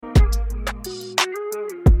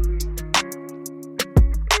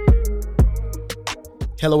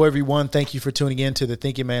Hello, everyone. Thank you for tuning in to the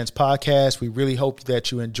Thinking Man's podcast. We really hope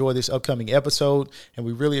that you enjoy this upcoming episode, and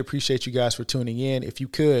we really appreciate you guys for tuning in. If you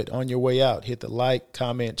could, on your way out, hit the like,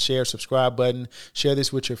 comment, share, subscribe button. Share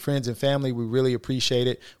this with your friends and family. We really appreciate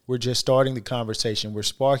it. We're just starting the conversation. We're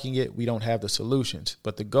sparking it. We don't have the solutions,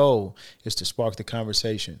 but the goal is to spark the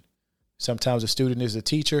conversation. Sometimes a student is a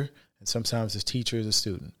teacher, and sometimes the teacher is a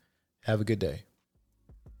student. Have a good day.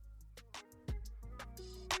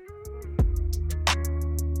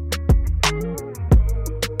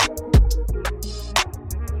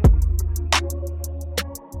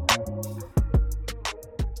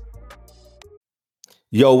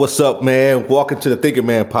 Yo, what's up, man? Welcome to the Thinking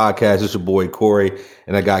Man podcast. It's your boy, Corey,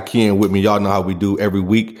 and I got Ken with me. Y'all know how we do every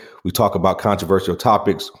week. We talk about controversial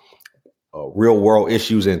topics, real world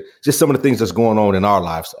issues, and just some of the things that's going on in our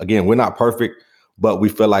lives. Again, we're not perfect, but we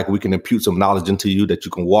feel like we can impute some knowledge into you that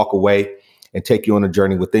you can walk away and take you on a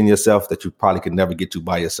journey within yourself that you probably could never get to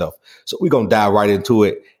by yourself. So we're going to dive right into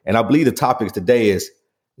it. And I believe the topic today is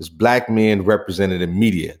Black men represented in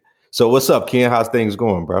media. So what's up, Ken? How's things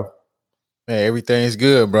going, bro? Man, everything's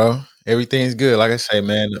good, bro. Everything's good. Like I say,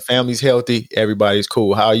 man, the family's healthy. Everybody's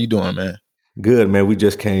cool. How are you doing, man? Good, man. We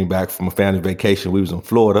just came back from a family vacation. We was in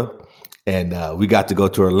Florida, and we got to go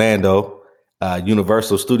to Orlando,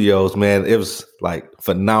 Universal Studios. Man, it was like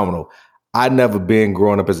phenomenal. I'd never been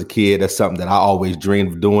growing up as a kid. That's something that I always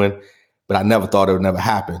dreamed of doing, but I never thought it would never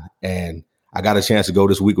happen. And I got a chance to go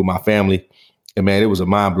this week with my family. And man, it was a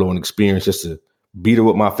mind-blowing experience just to be there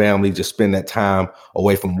with my family, just spend that time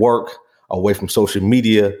away from work, away from social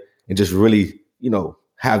media, and just really,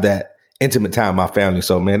 have that intimate time with my family.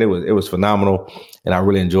 So, man, it was phenomenal, and I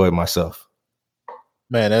really enjoyed myself.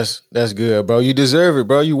 Man, that's good, bro. You deserve it,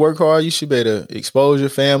 bro. You work hard. You should be able to expose your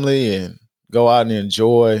family and go out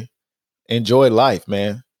and enjoy life,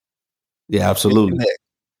 man. Yeah, absolutely.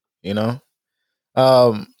 One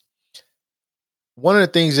of the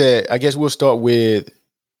things that I guess we'll start with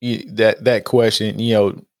that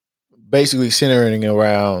question, basically centering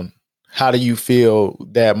around, how do you feel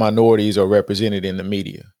that minorities are represented in the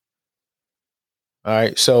media? All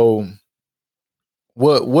right. So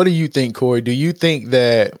what do you think, Corey? Do you think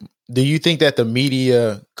that the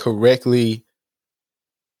media correctly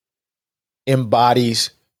embodies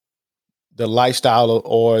the lifestyle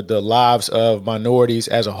or the lives of minorities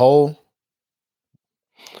as a whole?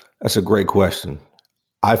 That's a great question.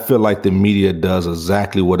 I feel like the media does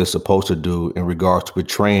exactly what it's supposed to do in regards to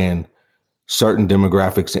portraying certain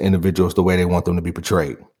demographics and individuals the way they want them to be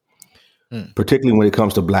portrayed. Particularly when it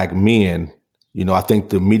comes to Black men, I think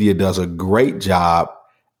the media does a great job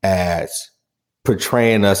at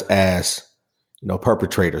portraying us as,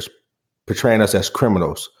 perpetrators, portraying us as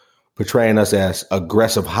criminals, portraying us as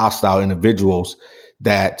aggressive, hostile individuals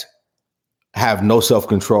that have no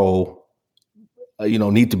self-control,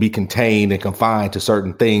 need to be contained and confined to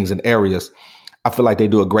certain things and areas. I feel like they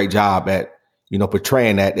do a great job at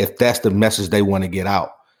portraying that, if that's the message they want to get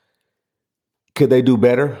out. Could they do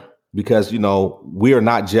better? Because, we are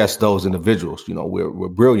not just those individuals. We're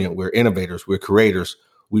brilliant. We're innovators. We're creators.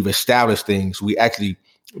 We've established things. We actually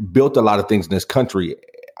built a lot of things in this country.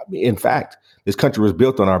 I mean, in fact, this country was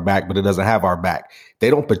built on our back, but it doesn't have our back. They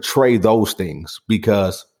don't portray those things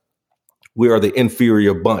because we are the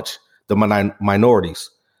inferior bunch, the minorities.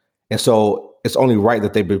 And so it's only right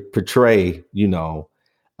that they portray,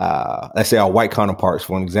 let's say our white counterparts,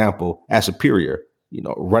 for an example, as superior,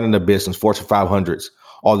 running a business, Fortune 500s,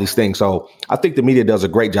 all these things. So I think the media does a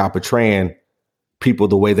great job portraying people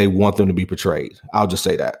the way they want them to be portrayed. I'll just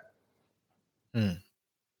say that.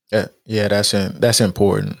 Yeah, that's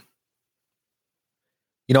important.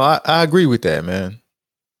 I agree with that, man.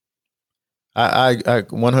 I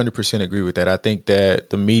 100% agree with that. I think that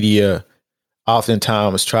the media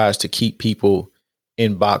oftentimes tries to keep people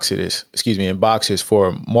in boxes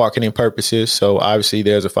for marketing purposes. So obviously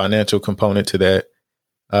there's a financial component to that.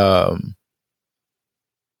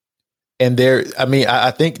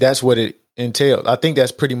 I think that's what it entails. I think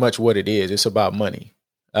that's pretty much what it is. It's about money.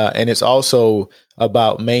 And it's also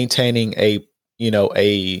about maintaining a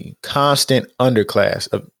constant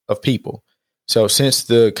underclass of people. So since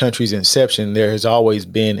the country's inception, there has always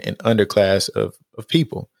been an underclass of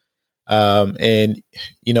people. And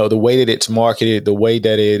the way that it's marketed, the way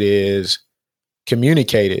that it is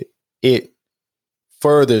communicated, it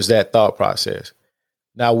furthers that thought process.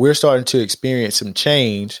 Now we're starting to experience some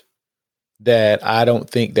change that I don't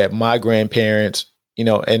think that my grandparents, and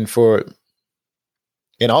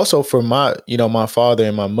also for my, my father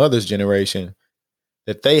and my mother's generation,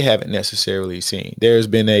 that they haven't necessarily seen. There's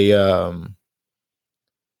been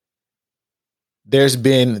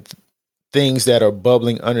things that are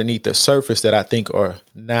bubbling underneath the surface that I think are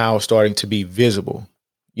now starting to be visible.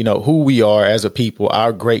 You know, who we are as a people,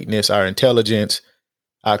 our greatness, our intelligence,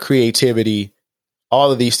 our creativity, all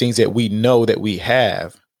of these things that we know that we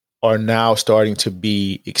have are now starting to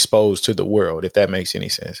be exposed to the world, if that makes any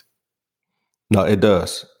sense. No, it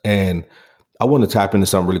does. And I want to tap into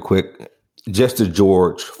something really quick. Just the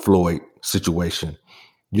George Floyd situation.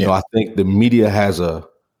 You know, I think the media has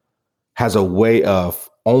a way of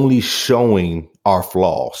only showing our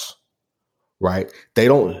flaws, right? They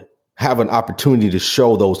don't have an opportunity to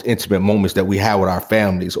show those intimate moments that we have with our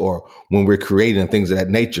families or when we're creating things of that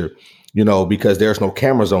nature, you know, because there's no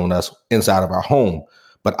cameras on us inside of our home.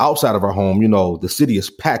 But outside of our home, you know, the city is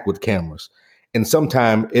packed with cameras. And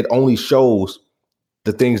sometimes it only shows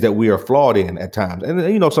the things that we are flawed in at times. And,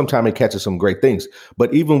 you know, sometimes it catches some great things.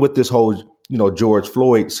 But even with this whole, you know, George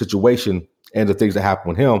Floyd situation and the things that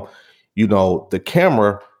happened with him, you know, the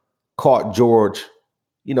camera caught George,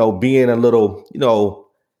 you know, being a little, you know,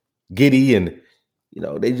 giddy, and you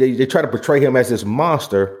know they try to portray him as this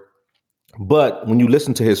monster, but when you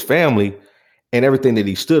listen to his family and everything that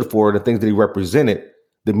he stood for, the things that he represented,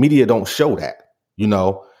 the media don't show that. You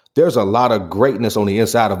know, there's a lot of greatness on the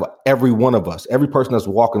inside of every one of us. Every person that's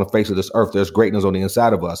walking the face of this earth, there's greatness on the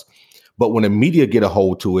inside of us. But when the media get a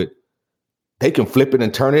hold to it, they can flip it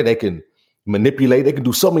and turn it. They can manipulate. They can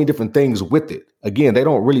do so many different things with it. Again, they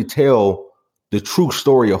don't really tell the true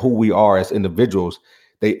story of who we are as individuals.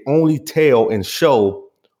 They only tell and show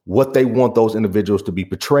what they want those individuals to be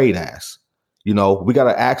portrayed as. You know, we got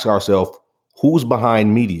to ask ourselves, who's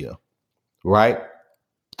behind media, right?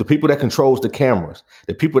 The people that controls the cameras,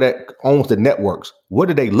 the people that owns the networks, what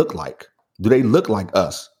do they look like? Do they look like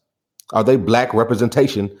us? Are they Black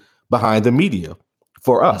representation behind the media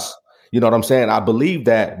for us? You know what I'm saying? I believe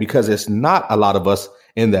that because it's not a lot of us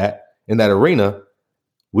in that arena,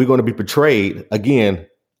 we're going to be portrayed again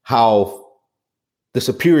how the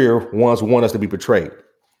superior ones want us to be portrayed.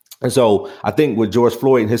 And so I think with George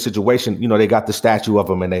Floyd and his situation, you know, they got the statue of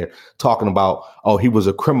him and they're talking about, oh, he was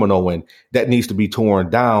a criminal and that needs to be torn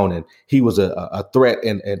down. And he was a threat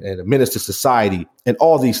and a menace to society and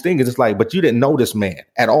all these things. It's like, but you didn't know this man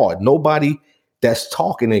at all. Nobody that's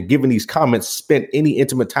talking and giving these comments spent any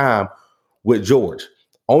intimate time with George.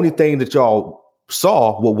 Only thing that y'all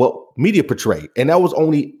saw was what media portrayed. And that was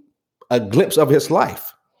only a glimpse of his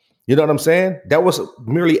life. You know what I'm saying? That was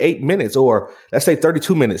merely 8 minutes, or let's say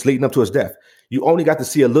 32 minutes leading up to his death. You only got to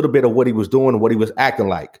see a little bit of what he was doing and what he was acting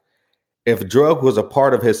like. If drug was a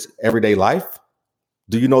part of his everyday life,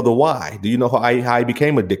 do you know the why? Do you know how he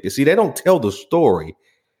became addicted? See, they don't tell the story,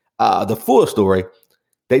 the full story.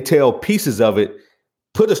 They tell pieces of it,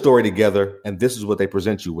 put a story together, and this is what they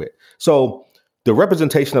present you with. So the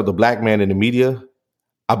representation of the Black man in the media,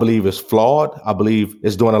 I believe, is flawed. I believe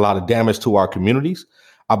it's doing a lot of damage to our communities.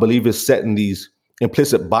 I believe it's setting these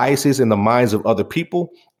implicit biases in the minds of other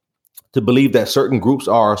people to believe that certain groups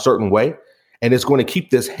are a certain way. And it's going to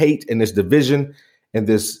keep this hate and this division and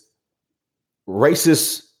this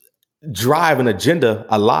racist drive and agenda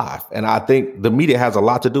alive. And I think the media has a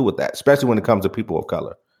lot to do with that, especially when it comes to people of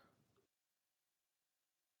color.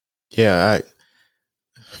 Yeah,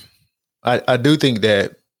 I do think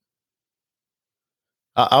that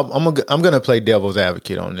I'm going to play devil's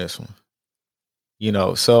advocate on this one. You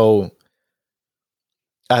know, so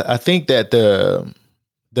I think that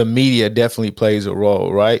the media definitely plays a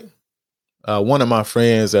role, right? One of my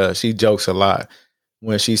friends, she jokes a lot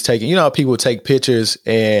when she's taking, you know, how people take pictures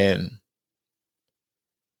and,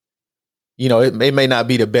 you know, it may not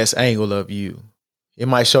be the best angle of you. It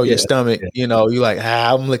might show your stomach, you know, you're like,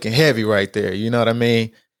 I'm looking heavy right there. You know what I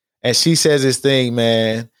mean? And she says this thing,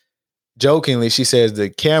 man, jokingly, she says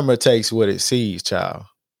the camera takes what it sees, child.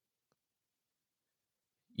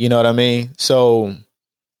 You know what I mean? So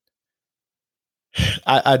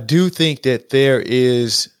I do think that there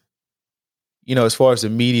is, you know, as far as the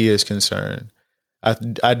media is concerned,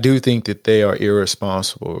 I do think that they are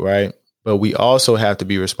irresponsible, right? But we also have to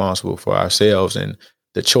be responsible for ourselves and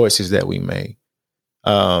the choices that we make.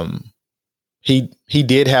 He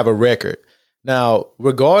did have a record. Now,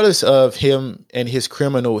 regardless of him and his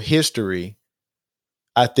criminal history,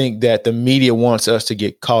 I think that the media wants us to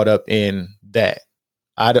get caught up in that.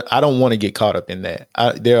 I don't want to get caught up in that.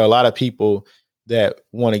 There are a lot of people that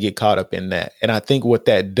want to get caught up in that. And I think what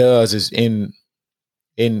that does is in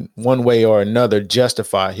one way or another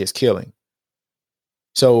justify his killing.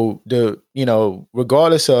 So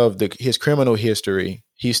regardless of his criminal history,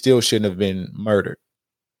 he still shouldn't have been murdered,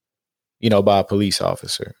 you know, by a police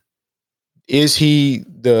officer. Is he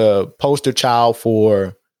the poster child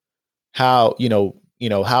for how,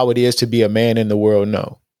 how it is to be a man in the world?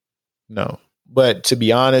 No. No. But to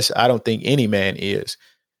be honest, I don't think any man is.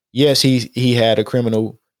 Yes, he had a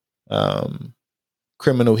criminal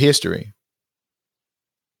history.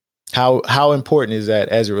 How important is that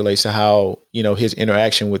as it relates to how, his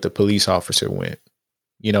interaction with the police officer went?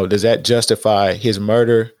 Does that justify his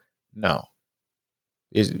murder? No.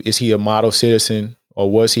 Is he a model citizen,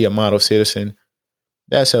 or was he a model citizen?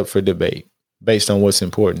 That's up for debate based on what's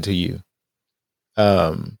important to you.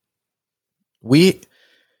 One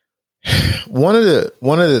of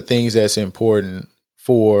the things that's important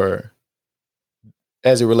for,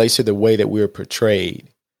 as it relates to the way that we're portrayed,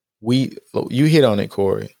 you hit on it,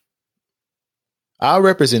 Corey. Our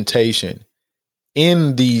representation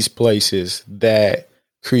in these places that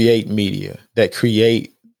create media, that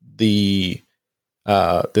create the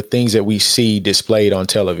things that we see displayed on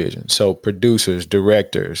television. So producers,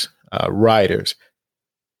 directors, writers,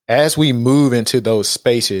 as we move into those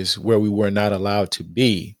spaces where we were not allowed to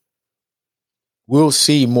be, we'll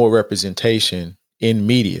see more representation in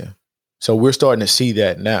media. So we're starting to see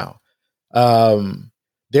that now.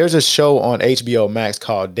 There's a show on HBO Max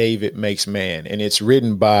called David Makes Man, and it's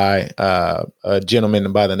written by a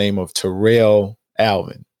gentleman by the name of Terrell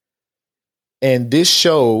Alvin. And this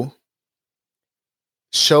show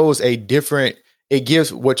shows it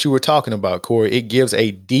gives what you were talking about, Corey. It gives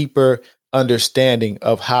a deeper understanding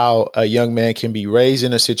of how a young man can be raised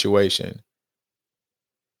in a situation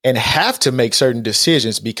and have to make certain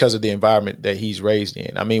decisions because of the environment that he's raised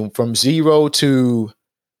in. I mean, from 0 to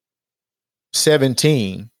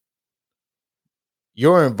 17,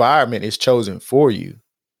 your environment is chosen for you.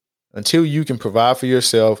 Until you can provide for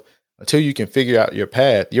yourself, until you can figure out your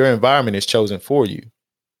path, your environment is chosen for you.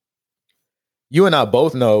 You and I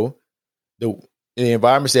both know the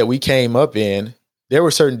environments that we came up in, there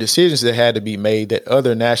were certain decisions that had to be made that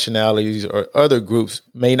other nationalities or other groups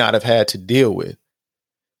may not have had to deal with.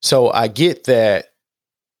 So I get that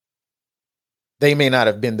they may not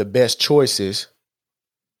have been the best choices,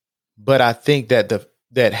 but I think that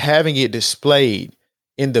that having it displayed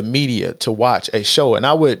in the media to watch a show, and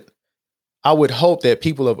I would hope that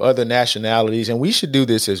people of other nationalities, and we should do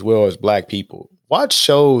this as well as Black people, watch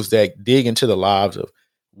shows that dig into the lives of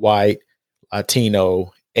white,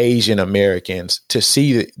 Latino, Asian Americans to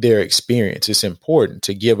see their experience. It's important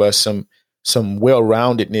to give us some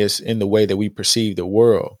well-roundedness in the way that we perceive the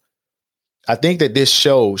world. I think that this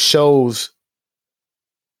show shows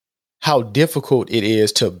how difficult it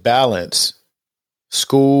is to balance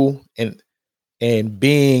school and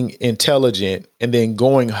being intelligent and then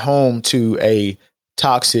going home to a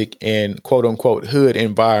toxic and quote unquote hood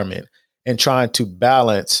environment and trying to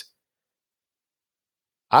balance.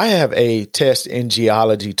 I have a test in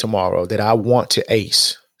geology tomorrow that I want to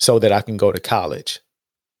ace so that I can go to college.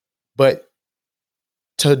 But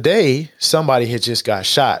today, somebody had just got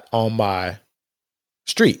shot on my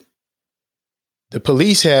street. The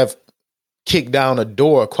police have kicked down a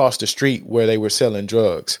door across the street where they were selling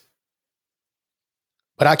drugs.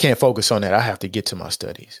 But I can't focus on that. I have to get to my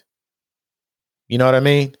studies. You know what I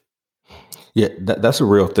mean? Yeah, that's a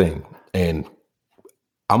real thing. And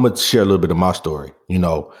I'm going to share a little bit of my story.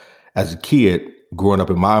 As a kid growing up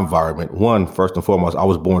in my environment, first and foremost, I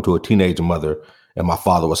was born to a teenage mother and my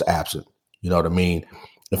father was absent. You know what I mean?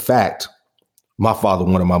 In fact, my father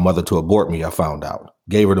wanted my mother to abort me, I found out.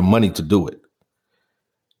 Gave her the money to do it.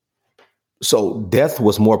 So death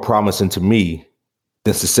was more promising to me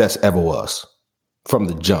than success ever was from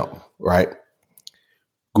the jump, right?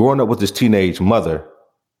 Growing up with this teenage mother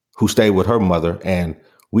who stayed with her mother, and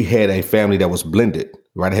we had a family that was blended,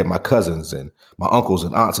 right? I had my cousins and my uncles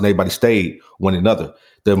and aunts, and everybody stayed one another.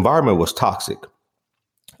 The environment was toxic.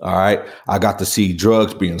 All right. I got to see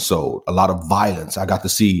drugs being sold, a lot of violence. I got to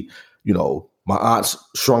see, my aunts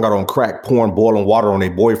strung out on crack, pouring boiling water on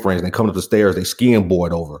their boyfriends, and they come up the stairs, they skiing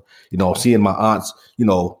board over, seeing my aunts,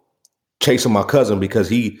 chasing my cousin because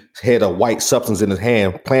he had a white substance in his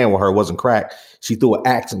hand, playing with her. It wasn't crack. She threw an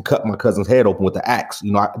axe and cut my cousin's head open with the axe.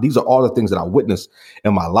 These are all the things that I witnessed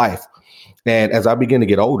in my life. And as I began to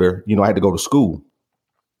get older, I had to go to school.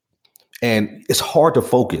 And it's hard to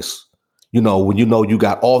focus, when you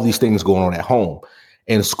got all these things going on at home.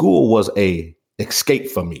 And school was a escape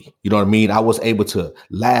for me. You know what I mean? I was able to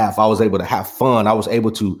laugh. I was able to have fun. I was able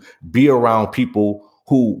to be around people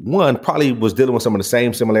who, one, probably was dealing with some of the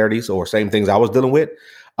same similarities or same things I was dealing with.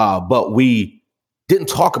 But we didn't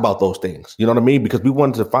talk about those things. You know what I mean? Because we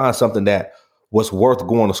wanted to find something that was worth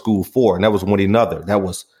going to school for. And that was one another. That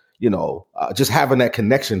was, just having that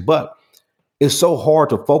connection. But it's so hard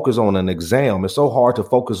to focus on an exam. It's so hard to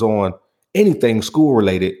focus on anything school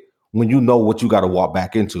related when you know what you got to walk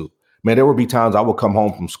back into. Man, there would be times I would come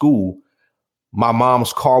home from school my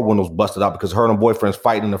mom's car windows busted out because her and her boyfriend's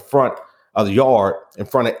fighting in the front of the yard in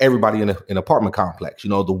front of everybody in an apartment complex.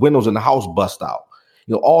 The windows in the house bust out.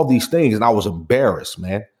 All these things. And I was embarrassed,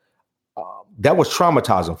 man. That was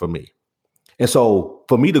traumatizing for me. And so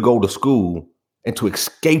for me to go to school and to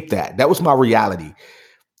escape that was my reality.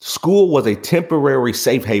 School was a temporary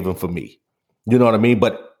safe haven for me. You know what I mean?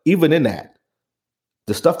 But even in that,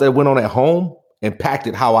 the stuff that went on at home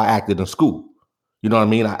impacted how I acted in school. You know what I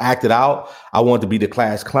mean? I acted out. I wanted to be the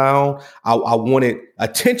class clown. I wanted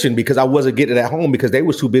attention because I wasn't getting it at home because they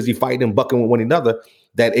was too busy fighting and bucking with one another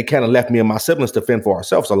that it kind of left me and my siblings to fend for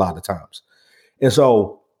ourselves a lot of times. And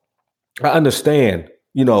so I understand,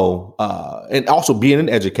 and also being in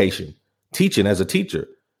education, teaching as a teacher,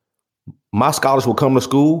 my scholars would come to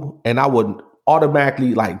school and I would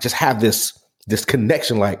automatically just have this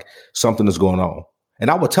connection, like something is going on.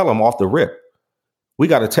 And I would tell them off the rip, we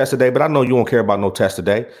got a test today, but I know you don't care about no test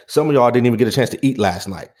today. Some of y'all didn't even get a chance to eat last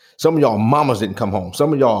night. Some of y'all mamas didn't come home.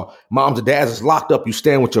 Some of y'all moms and dads is locked up. You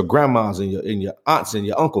stand with your grandmas and your aunts and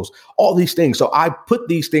your uncles, all these things. So I put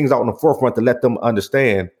these things out in the forefront to let them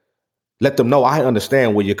understand, let them know I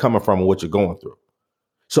understand where you're coming from and what you're going through.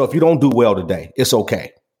 So if you don't do well today, it's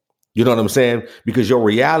okay. You know what I'm saying? Because your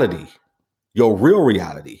reality, your real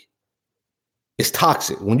reality is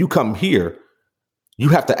toxic. When you come here, you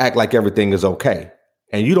have to act like everything is okay.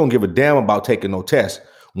 And you don't give a damn about taking no test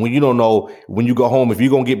when you don't know when you go home, if you're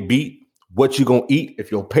going to get beat, what you're going to eat,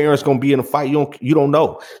 if your parents going to be in a fight, you don't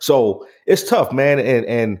know. So it's tough, man.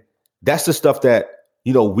 And that's the stuff that,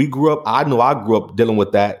 we grew up. I know I grew up dealing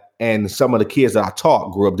with that. And some of the kids that I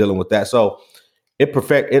taught grew up dealing with that. So it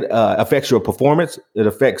affects your performance. It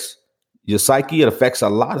affects your psyche. It affects a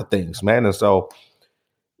lot of things, man. And so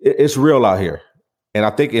it's real out here. And I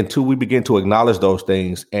think until we begin to acknowledge those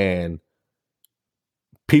things, and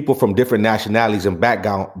people from different nationalities and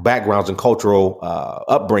backgrounds and cultural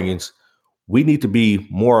upbringings, we need to be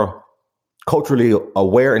more culturally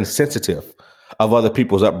aware and sensitive of other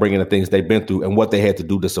people's upbringing and things they've been through and what they had to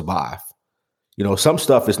do to survive. Some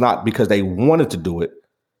stuff is not because they wanted to do it.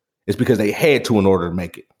 It's because they had to in order to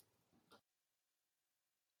make it.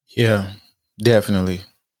 Yeah, definitely.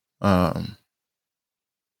 Man,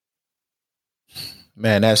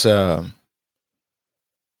 that's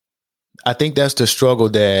I think that's the struggle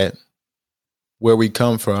that where we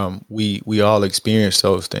come from, we all experience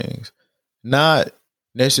those things. Not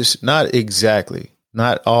exactly,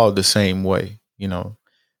 not all the same way,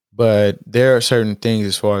 but there are certain things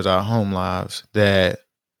as far as our home lives that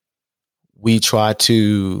we try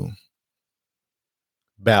to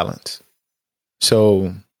balance.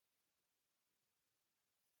 So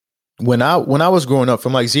when I was growing up,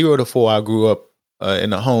 from 0 to 4, I grew up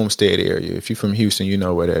in the Homestead area. If you're from Houston, you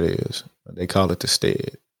know where that is. They call it the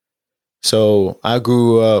Stead. So I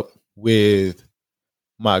grew up with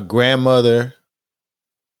my grandmother,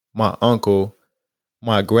 my uncle,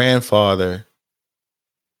 my grandfather,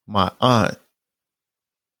 my aunt,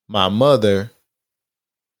 my mother,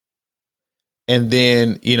 and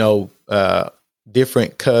then,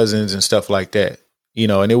 different cousins and stuff like that,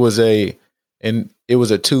 and it was a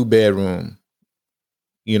 2-bedroom,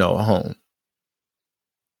 home.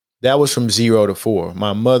 That was from 0 to 4.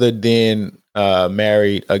 My mother then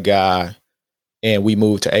married a guy and we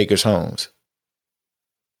moved to Acres Homes.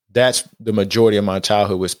 That's the majority of my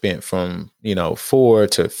childhood was spent from, 4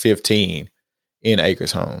 to 15 in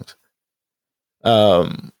Acres Homes.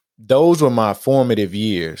 Those were my formative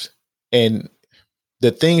years. And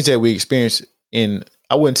the things that we experienced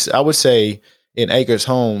I would say in Acres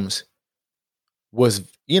Homes was,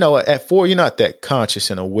 at 4, you're not that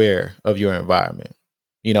conscious and aware of your environment.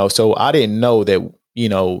 So I didn't know that,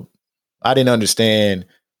 I didn't understand,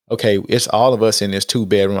 okay, it's all of us in this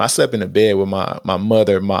 2-bedroom. I slept in the bed with my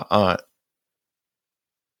mother, my aunt,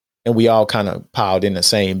 and we all kind of piled in the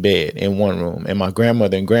same bed in one room. And my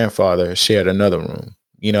grandmother and grandfather shared another room.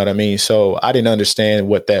 You know what I mean? So I didn't understand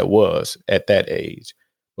what that was at that age.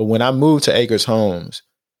 But when I moved to Acres Homes,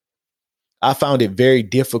 I found it very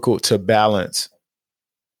difficult to balance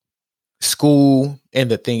school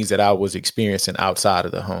and the things that I was experiencing outside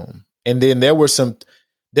of the home. And then there were some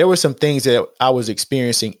things that I was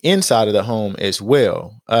experiencing inside of the home as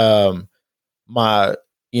well.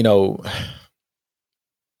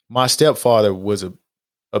 My stepfather was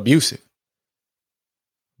abusive,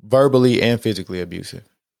 verbally and physically abusive,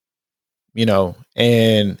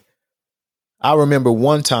 and I remember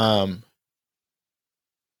one time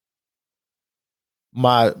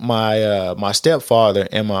my stepfather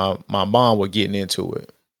and my mom were getting into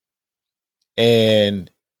it. And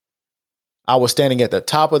I was standing at the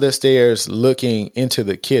top of the stairs looking into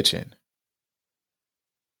the kitchen.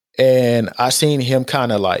 And I seen him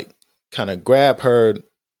kind of grab her.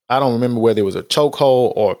 I don't remember whether it was a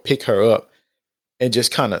chokehold or pick her up and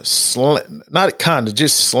just kind of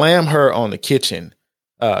just slam her on the kitchen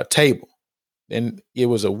table. And it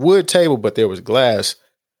was a wood table, but there was glass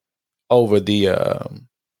over the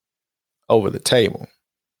table.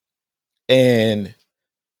 And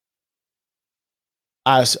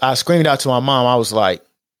I screamed out to my mom. I was like,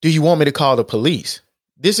 "Do you want me to call the police?"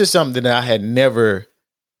 This is something that I had never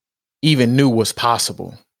even knew was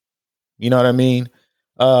possible. You know what I mean?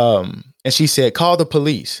 And she said, "Call the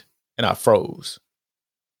police." And I froze.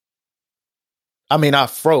 I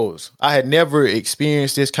froze. I had never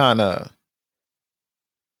experienced this kind of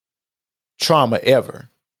trauma ever.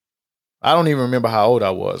 I don't even remember how old I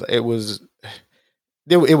was. It was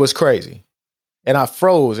crazy. And I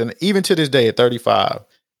froze. And even to this day at 35,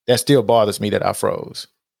 that still bothers me that I froze.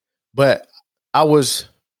 But I was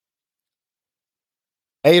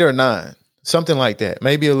 8 or 9, something like that,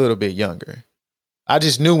 maybe a little bit younger. I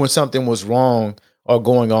just knew when something was wrong or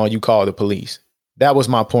going on, you call the police. That was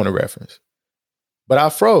my point of reference. But I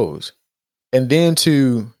froze. And then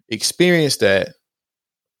to experience that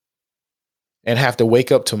and have to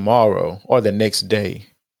wake up tomorrow or the next day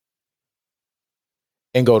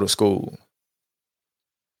and go to school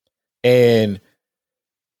and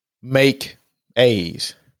make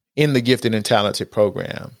A's in the gifted and talented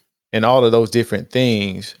program and all of those different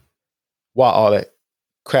things while all that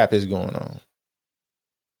crap is going on.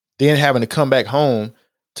 Then having to come back home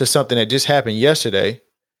to something that just happened yesterday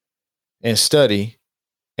and study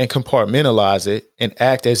and compartmentalize it and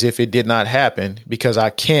act as if it did not happen because I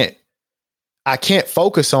can't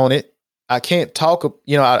focus on it. I can't talk,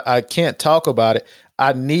 I can't talk about it.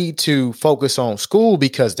 I need to focus on school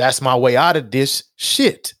because that's my way out of this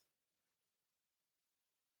shit.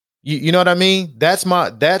 You know what I mean? That's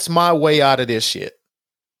my way out of this shit.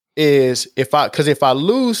 Is if I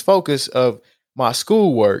lose focus of my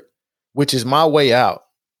schoolwork, which is my way out,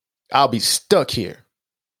 I'll be stuck here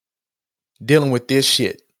dealing with this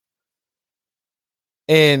shit.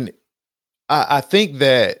 And I think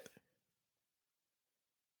that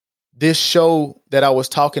this show that I was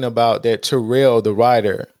talking about that Terrell, the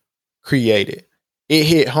writer, created, it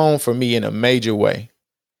hit home for me in a major way.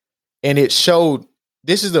 And it showed,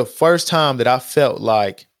 this is the first time that I felt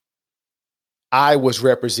like I was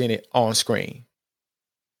represented on screen.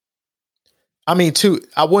 I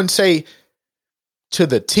wouldn't say to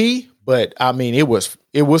the T, but it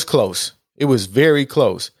was close. It was very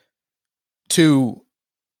close to,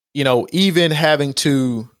 even having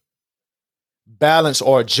to balance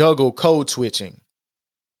or juggle code switching.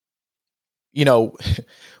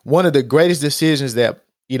 One of the greatest decisions that,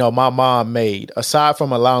 my mom made, aside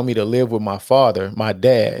from allowing me to live with my father, my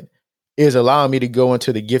dad, is allowing me to go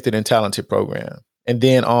into the gifted and talented program and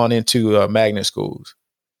then on into magnet schools.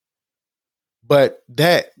 But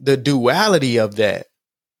the duality of that,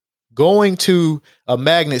 going to a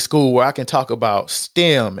magnet school where I can talk about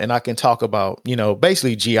STEM and I can talk about,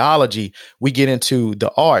 basically geology. We get into the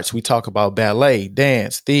arts. We talk about ballet,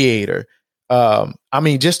 dance, theater.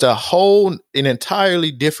 Just an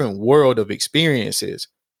entirely different world of experiences.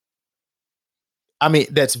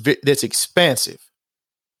 That's expansive.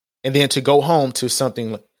 And then to go home to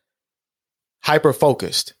something hyper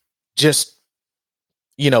focused, just,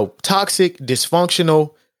 toxic,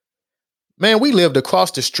 dysfunctional. Man, we lived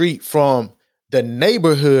across the street from the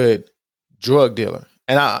neighborhood drug dealer.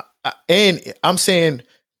 And I'm saying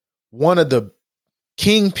one of the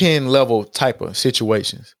kingpin level type of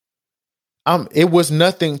situations. It was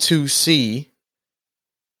nothing to see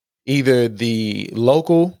either the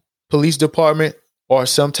local police department or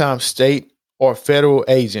sometimes state or federal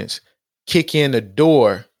agents kick in the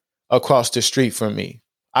door across the street from me.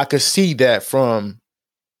 I could see that from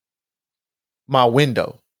my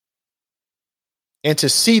window. And to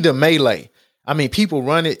see the melee, people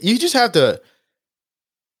run it. You just have to,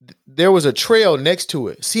 there was a trail next to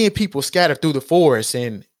it, seeing people scattered through the forest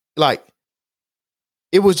and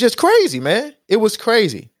it was just crazy, man. It was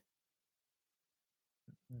crazy.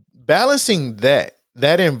 Balancing that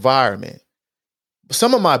environment.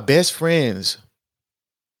 Some of my best friends,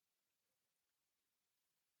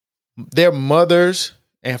 their mothers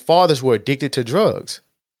and fathers were addicted to drugs.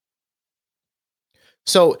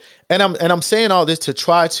 So, and I'm saying all this to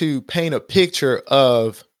try to paint a picture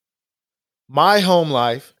of my home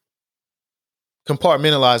life,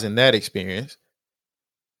 compartmentalizing that experience.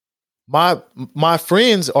 My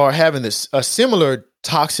friends are having a similar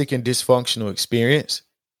toxic and dysfunctional experience,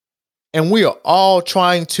 and we are all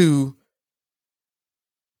trying to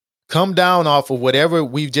come down off of whatever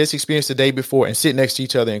we've just experienced the day before and sit next to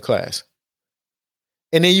each other in class.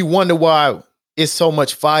 And then you wonder why it's so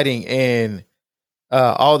much fighting and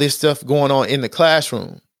all this stuff going on in the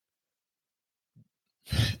classroom.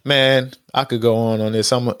 Man, I could go on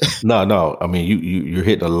this. No. I mean, you're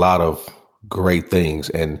hitting a lot of great things,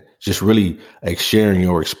 and just really like sharing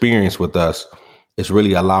your experience with us is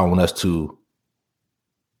really allowing us to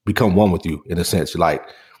become one with you in a sense. Like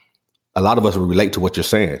a lot of us relate to what you're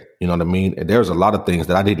saying. You know what I mean? And there's a lot of things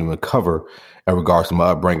that I didn't even cover in regards to my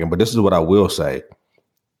upbringing, but this is what I will say.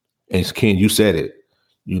 And Ken, you said it,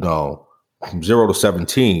 from 0 to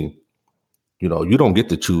 17, you don't get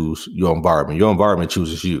to choose your environment. Your environment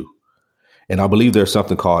chooses you. And I believe there's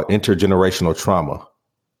something called intergenerational trauma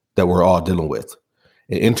that we're all dealing with.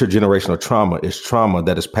 And intergenerational trauma is trauma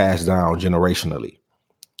that is passed down generationally.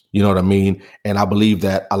 You know what I mean? And I believe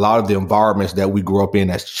that a lot of the environments that we grew up in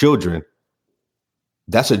as children,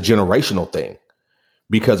 that's a generational thing.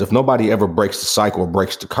 Because if nobody ever breaks the cycle or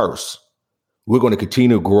breaks the curse, we're going to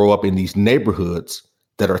continue to grow up in these neighborhoods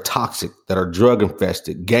that are toxic, that are drug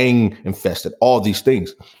infested, gang infested, all these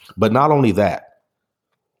things. But not only that,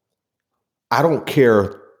 I don't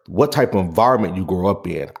care what type of environment you grow up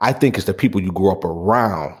in. I think it's the people you grow up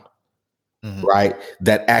around, right,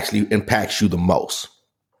 that actually impacts you the most.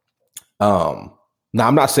 Now,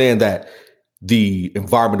 I'm not saying that the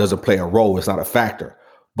environment doesn't play a role. It's not a factor,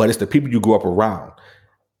 but it's the people you grew up around.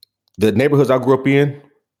 The neighborhoods I grew up in,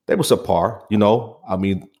 they were subpar, I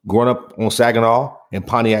mean, growing up on Saginaw in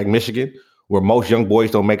Pontiac, Michigan, where most young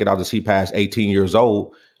boys don't make it out to see past 18 years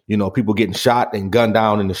old, people getting shot and gunned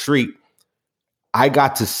down in the street. I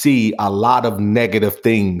got to see a lot of negative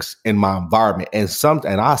things in my environment. And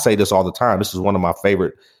I say this all the time. This is one of my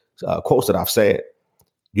favorite quotes that I've said.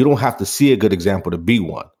 You don't have to see a good example to be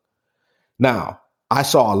one. Now, I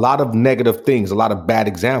saw a lot of negative things, a lot of bad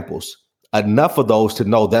examples, enough of those to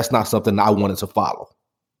know that's not something I wanted to follow.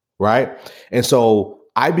 Right. And so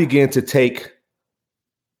I began to take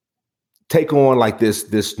on like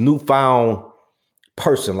this newfound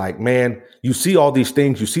person. Like, man, you see all these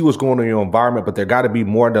things, you see what's going on in your environment, but there got to be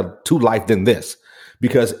more to life than this,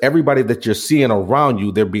 because everybody that you're seeing around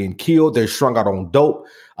you, they're being killed, they're strung out on dope,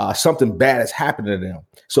 something bad is happening to them.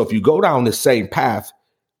 So if you go down the same path,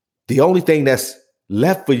 the only thing that's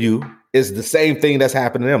left for you is the same thing that's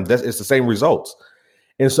happening to them. It's the same results.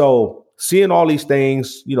 And so seeing all these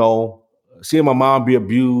things, seeing my mom be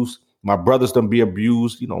abused, my brothers done be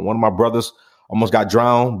abused. One of my brothers almost got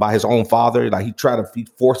drowned by his own father. Like he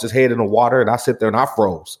forced his head in the water, and I sit there and I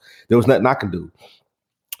froze. There was nothing I can do.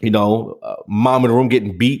 Mom in the room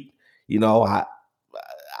getting beat.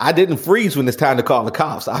 I didn't freeze when it's time to call the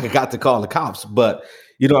cops. I got to call the cops, but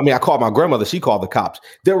I called my grandmother. She called the cops.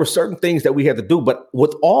 There were certain things that we had to do. But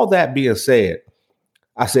with all that being said,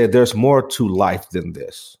 I said, there's more to life than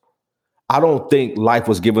this. I don't think life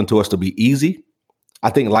was given to us to be easy.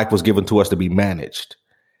 I think life was given to us to be managed.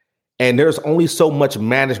 And there's only so much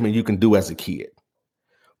management you can do as a kid.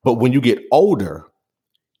 But when you get older,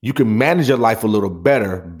 you can manage your life a little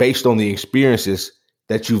better based on the experiences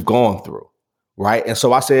that you've gone through. Right. And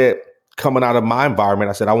so I said, coming out of my environment,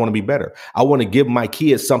 I said, I want to be better. I want to give my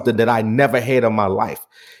kids something that I never had in my life.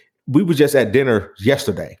 We were just at dinner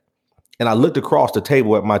yesterday, and I looked across the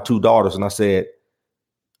table at my two daughters and I said,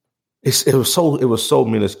 it was so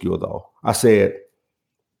minuscule, though. I said,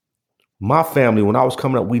 my family, when I was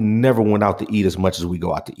coming up, we never went out to eat as much as we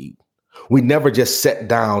go out to eat. We never just sat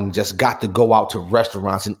down and just got to go out to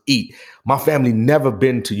restaurants and eat. My family never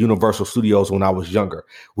been to Universal Studios when I was younger.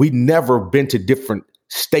 We never been to different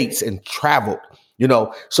states and traveled,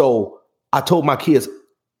 So I told my kids,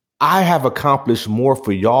 I have accomplished more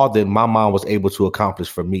for y'all than my mom was able to accomplish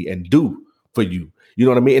for me and do for you. You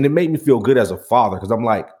know what I mean? And it made me feel good as a father, because I'm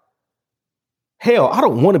like, hell, I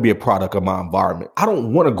don't want to be a product of my environment. I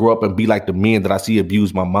don't want to grow up and be like the men that I see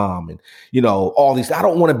abuse my mom and, all these. I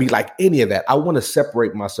don't want to be like any of that. I want to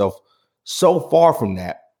separate myself so far from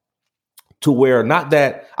that to where, not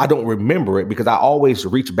that I don't remember it, because I always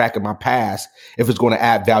reach back in my past if it's going to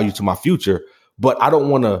add value to my future. But I don't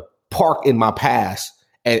want to park in my past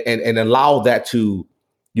and allow that to,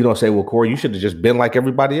 say, well, Corey, you should have just been like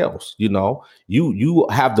everybody else. You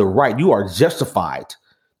have the right. You are justified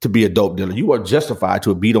to be a dope dealer. You are justified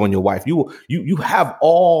to beat on your wife. You have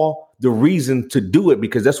all the reason to do it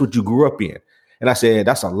because that's what you grew up in. And I said,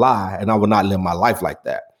 that's a lie. And I will not live my life like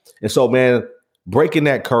that. And so, man, breaking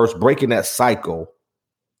that curse, breaking that cycle,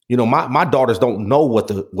 my daughters don't know what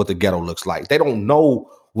the ghetto looks like. They don't know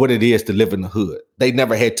what it is to live in the hood. They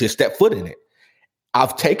never had to step foot in it.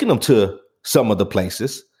 I've taken them to some of the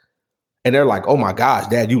places and they're like, oh my gosh,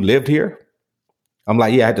 Dad, you lived here? I'm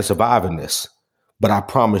like, yeah, I had to survive in this. But I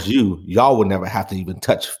promise you, y'all would never have to even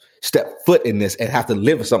touch step foot in this and have to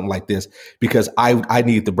live with something like this because I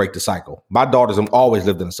needed to break the cycle. My daughters have always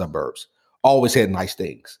lived in the suburbs, always had nice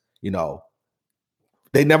things.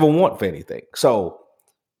 They never want for anything. So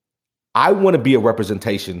I want to be a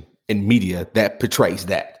representation in media that portrays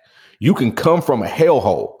that. You can come from a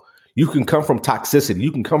hellhole. You can come from toxicity.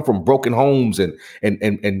 You can come from broken homes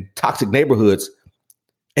and toxic neighborhoods,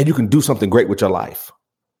 and you can do something great with your life.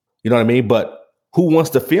 You know what I mean? But who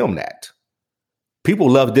wants to film that? People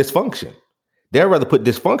love dysfunction. They'd rather put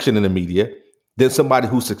dysfunction in the media than somebody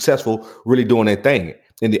who's successful really doing their thing.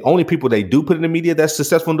 And the only people they do put in the media that's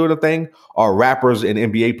successful in doing their thing are rappers and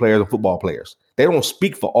NBA players and football players. They don't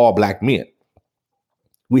speak for all black men.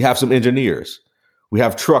 We have some engineers. We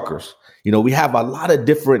have truckers. We have a lot of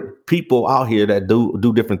different people out here that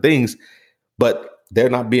do different things, but they're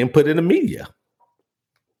not being put in the media.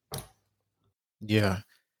 Yeah.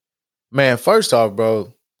 Man, first off,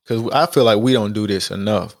 bro, because I feel like we don't do this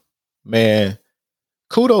enough. Man,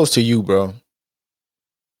 kudos to you, bro.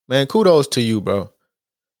 Man, kudos to you, bro.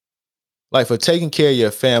 Like, for taking care of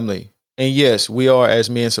your family. And yes, we are, as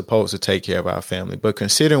men, supposed to take care of our family. But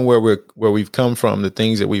considering where we've come from, the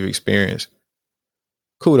things that we've experienced,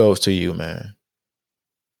 kudos to you, man.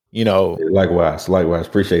 Likewise.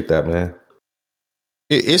 Appreciate that, man.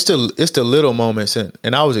 It's the little moments,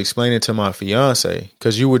 and I was explaining to my fiance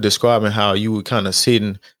because you were describing how you were kind of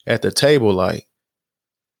sitting at the table, like,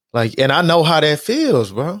 and I know how that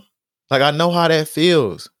feels, bro. Like, I know how that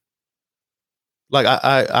feels. Like,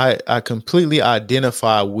 I completely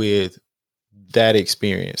identify with that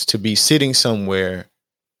experience, to be sitting somewhere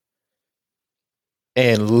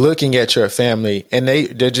and looking at your family, and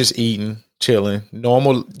they're just eating, chilling,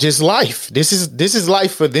 normal, just life. This is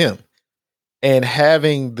life for them. And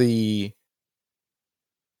having the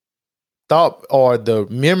thought or the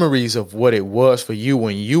memories of what it was for you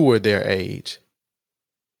when you were their age.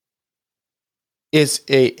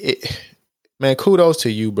 Man, kudos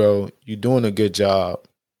to you, bro. You're doing a good job.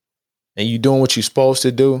 And you're doing what you're supposed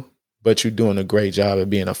to do, but you're doing a great job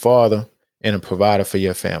at being a father and a provider for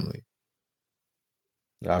your family.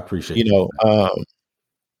 I appreciate it.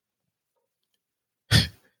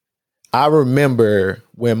 I remember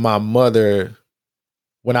when I moved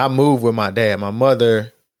with my dad, my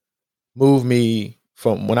mother moved me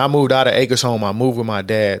when I moved out of Acres Home, I moved with my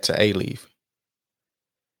dad to A-Leaf.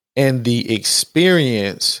 And the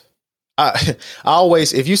experience, I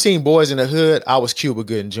always, if you seen Boys in the Hood, I was Cuba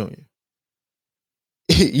Gooding Jr.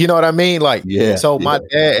 You know what I mean? Like, yeah. So my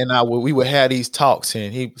dad and we would have these talks,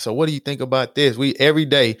 and so what do you think about this? Every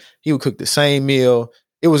day he would cook the same meal.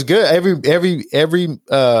 It was good.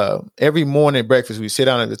 Every morning breakfast, we sit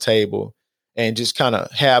down at the table and just kind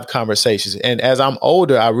of have conversations. And as I'm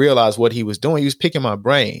older, I realized what he was doing. He was picking my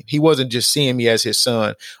brain. He wasn't just seeing me as his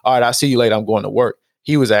son. All right, I'll see you later. I'm going to work.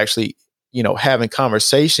 He was actually, having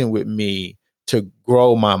conversation with me to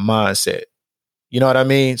grow my mindset. You know what I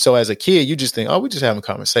mean? So as a kid, you just think, oh, we're just having a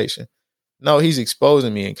conversation. No, he's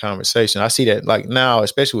exposing me in conversation. I see that like now,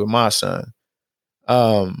 especially with my son.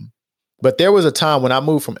 But there was a time when I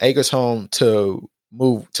moved from Acres Home to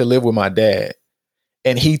live with my dad,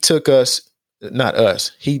 and he took us, not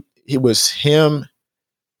us. It was him,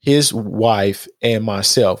 his wife, and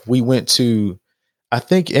myself. We went to, I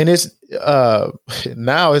think, and it's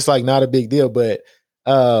now it's like not a big deal, but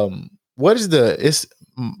it wasn't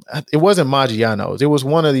Maggiano's. It was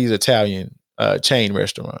one of these Italian chain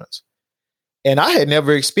restaurants, and I had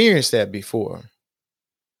never experienced that before.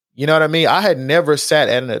 You know what I mean? I had never sat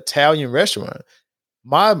at an Italian restaurant.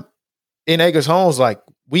 In Acres Homes, like,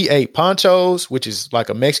 we ate Pancho's, which is like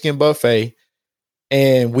a Mexican buffet,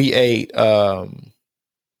 and we ate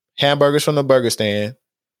hamburgers from the burger stand,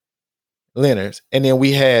 Leonard's, and then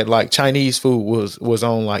we had like Chinese food was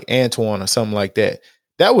on like Antoine or something like that.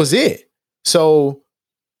 That was it. So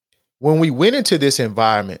when we went into this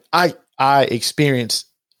environment, I experienced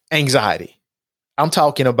anxiety. I'm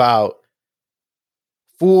talking about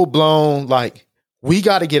full blown, like, we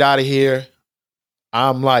got to get out of here.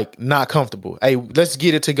 I'm like not comfortable. Hey, let's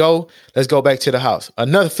get it to go. Let's go back to the house.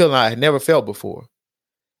 Another feeling I had never felt before.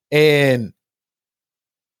 And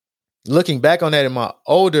looking back on that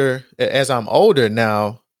as I'm older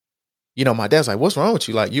now, my dad's like, what's wrong with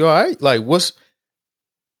you? Like, you all right? Like,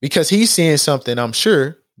 because he's seeing something, I'm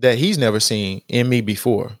sure, that he's never seen in me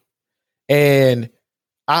before. And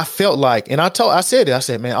I felt like, and I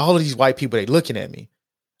said, man, all of these white people, they looking at me.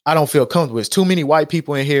 I don't feel comfortable. It's too many white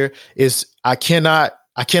people in here. I cannot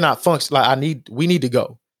function. Like, we need to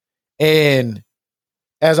go. And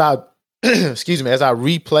as I, as I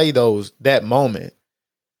replay that moment,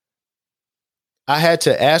 I had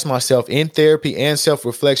to ask myself in therapy and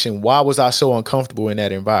self-reflection, why was I so uncomfortable in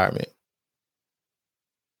that environment?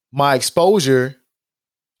 My exposure,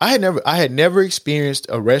 I had never experienced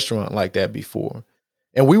a restaurant like that before.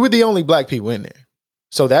 And we were the only Black people in there.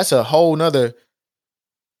 So that's a whole nother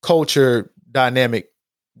culture dynamic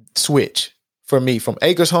switch for me, from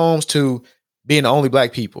Acres Homes to being the only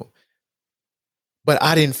Black people. But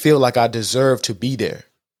I didn't feel like I deserved to be there.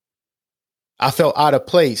 I felt out of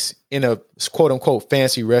place in a quote unquote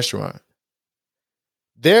fancy restaurant.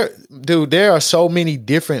 There are so many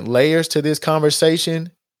different layers to this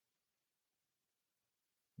conversation.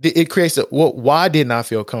 It creates why didn't I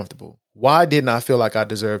feel comfortable? Why didn't I feel like I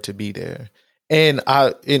deserved to be there? And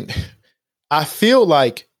I feel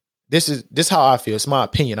like this is how I feel. It's my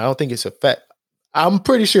opinion. I don't think it's a fact. I'm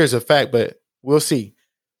pretty sure it's a fact, but we'll see.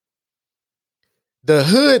 The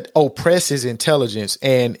hood oppresses intelligence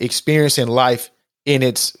and experiencing life in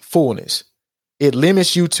its fullness. It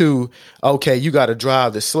limits you to, okay, you got to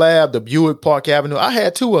drive the slab, the Buick Park Avenue. I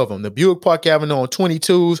had two of them, the Buick Park Avenue on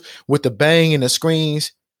 22s with the bang and the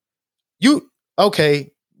screens.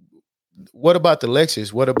 Okay, what about the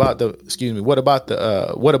Lexus? What about the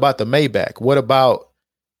Maybach?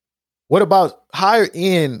 What about higher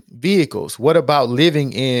end vehicles? What about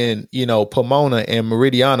living in, Pomona and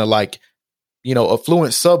Meridiana, like,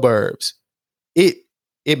 affluent suburbs?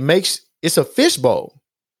 It's a fishbowl.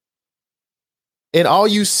 And all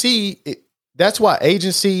you see, that's why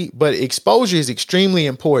agency, but exposure is extremely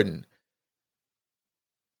important.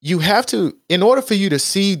 You have to, in order for you to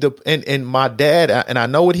see and my dad, and I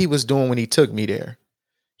know what he was doing when he took me there.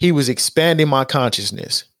 He was expanding my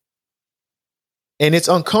consciousness. And it's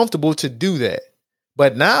uncomfortable to do that.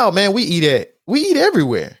 But now, man, we eat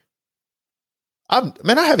everywhere. I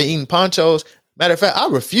haven't eaten ponchos. Matter of fact, I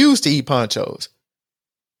refuse to eat ponchos.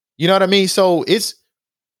 You know what I mean? So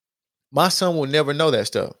my son will never know that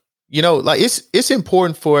stuff. It's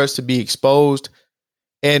important for us to be exposed.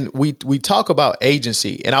 And we talk about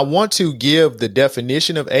agency, and I want to give the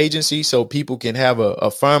definition of agency so people can have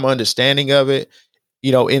a firm understanding of it.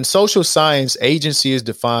 In social science, agency is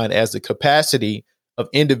defined as the capacity of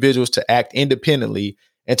individuals to act independently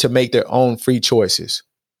and to make their own free choices.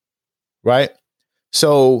 Right?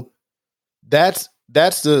 So that's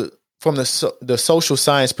from the social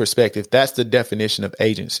science perspective, that's the definition of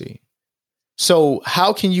agency. So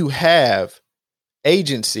how can you have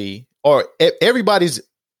agency, or everybody's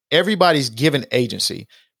given agency?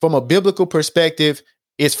 From a biblical perspective,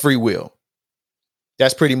 it's free will.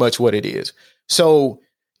 That's pretty much what it is. So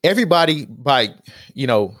everybody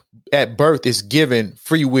at birth is given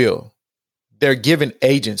free will. They're given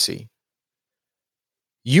agency.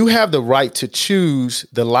 You have the right to choose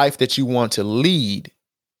the life that you want to lead,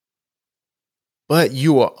 but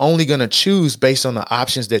you are only going to choose based on the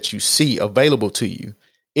options that you see available to you.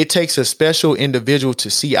 It takes a special individual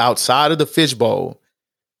to see outside of the fishbowl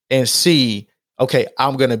and see, okay,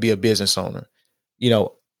 I'm going to be a business owner.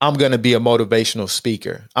 I'm going to be a motivational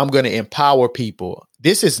speaker. I'm going to empower people.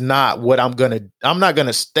 This is not what I'm not going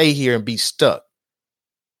to stay here and be stuck.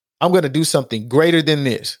 I'm going to do something greater than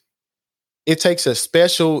this. It takes a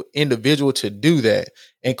special individual to do that.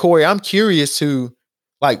 And Corey, I'm curious to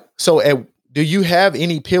do you have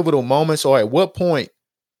any pivotal moments, or at what point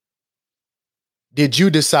did you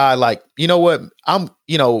decide, what, I'm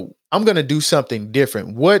going to do something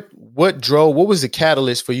different? What was the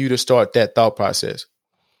catalyst for you to start that thought process?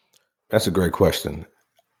 That's a great question.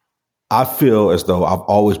 I feel as though I've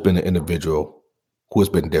always been an individual who has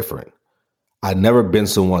been different. I've never been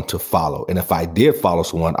someone to follow. And if I did follow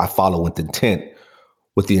someone, I follow with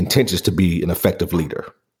the intentions to be an effective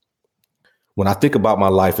leader. When I think about my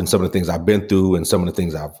life and some of the things I've been through and some of the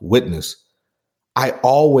things I've witnessed, I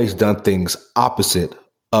always done things opposite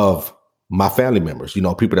of my family members,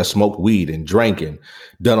 people that smoked weed and drank and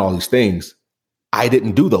done all these things. I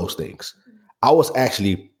didn't do those things. I was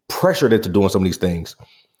actually pressured into doing some of these things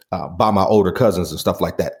by my older cousins and stuff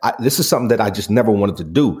like that. This is something that I just never wanted to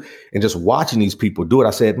do. And just watching these people do it,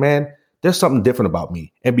 I said, man, there's something different about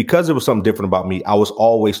me. And because there was something different about me, I was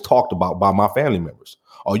always talked about by my family members.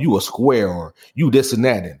 Or you a square, or you this and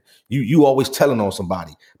that, and you always telling on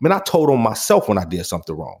somebody. Man, I told on myself when I did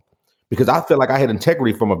something wrong, because I felt like I had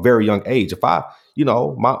integrity from a very young age. If my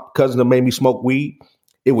cousin that made me smoke weed,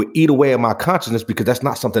 it would eat away at my consciousness, because that's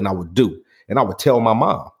not something I would do. And I would tell my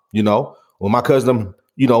mom, when my cousin,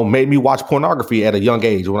 made me watch pornography at a young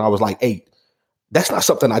age when I was like 8. That's not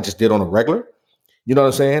something I just did on a regular. You know what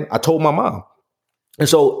I'm saying? I told my mom. And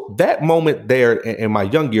so that moment there in my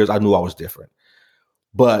young years, I knew I was different.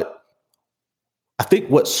 But I think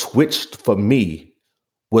what switched for me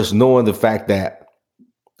was knowing the fact that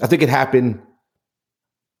I think it happened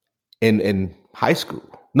in high school.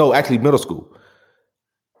 No, actually middle school.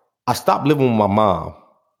 I stopped living with my mom,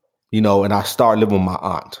 and I started living with my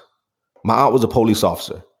aunt. My aunt was a police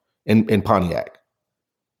officer in Pontiac.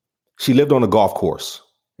 She lived on a golf course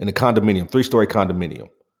in a condominium, 3-story condominium.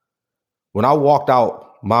 When I walked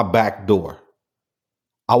out my back door,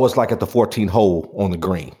 I was like at the 14th hole on the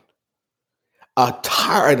green.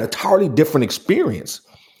 An entirely different experience.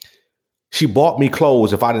 She bought me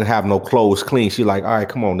clothes if I didn't have no clothes clean. She like, all right,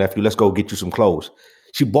 come on, nephew, let's go get you some clothes.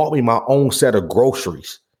 She bought me my own set of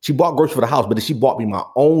groceries. She bought groceries for the house, but then she bought me my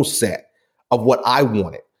own set of what I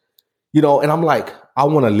wanted. And I'm like, I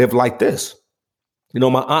want to live like this.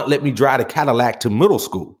 My aunt let me drive the Cadillac to middle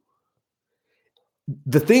school.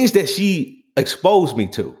 The things that she exposed me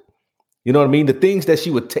to, you know what I mean? The things that she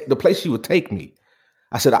would take, the place she would take me.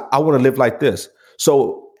 I said, I want to live like this.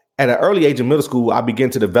 So at an early age in middle school, I began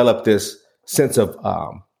to develop this sense of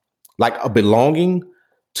like a belonging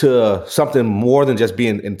to something more than just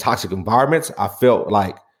being in toxic environments. I felt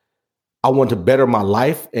like I wanted to better my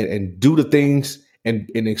life and do the things and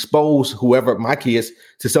expose whoever, my kids,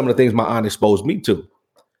 to some of the things my aunt exposed me to.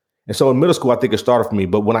 And so in middle school, I think it started for me.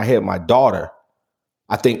 But when I had my daughter,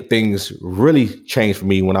 I think things really changed for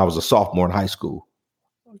me when I was a sophomore in high school.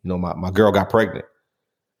 My girl got pregnant.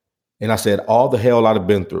 And I said, all the hell I'd have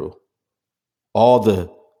been through, all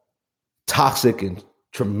the toxic and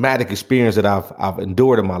traumatic experience that I've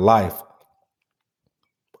endured in my life,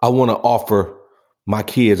 I want to offer my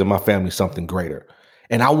kids and my family something greater.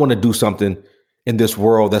 And I want to do something in this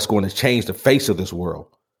world that's going to change the face of this world.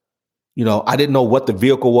 I didn't know what the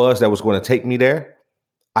vehicle was that was going to take me there.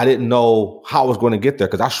 I didn't know how I was going to get there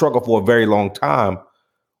because I struggled for a very long time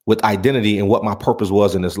with identity and what my purpose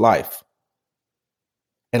was in this life.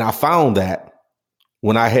 And I found that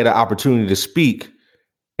when I had an opportunity to speak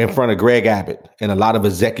in front of Greg Abbott and a lot of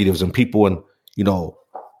executives and people in,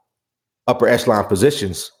 upper echelon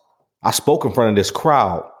positions, I spoke in front of this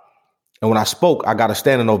crowd. And when I spoke, I got a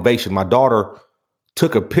standing ovation. My daughter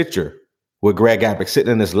took a picture with Greg Abbott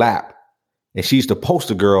sitting in his lap. And she's the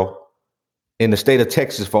poster girl in the state of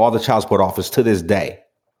Texas for all the child support office to this day.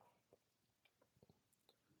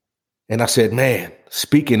 And I said, man,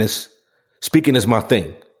 speaking is my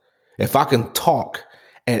thing. If I can talk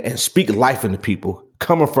and speak life into people,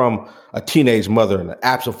 coming from a teenage mother and an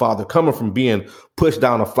absent father, coming from being pushed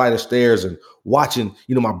down a flight of stairs and watching,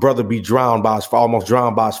 my brother be almost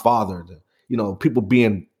drowned by his father, people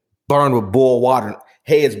being burned with boiled water,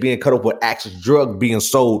 heads being cut off with axes, drugs being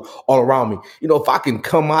sold all around me. If I can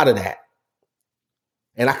come out of that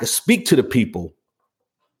and I can speak to the people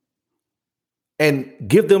and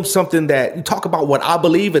give them something that you talk about what I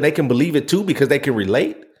believe and they can believe it too because they can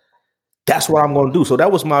relate, that's what I'm going to do. So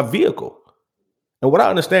that was my vehicle. And what I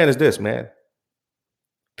understand is this, man.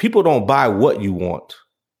 People don't buy what you want.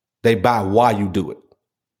 They buy why you do it.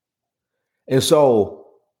 And so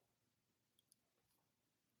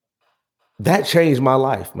that changed my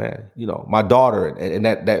life, man. My daughter and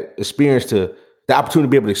that experience the opportunity to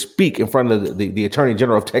be able to speak in front of the Attorney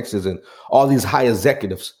General of Texas and all these high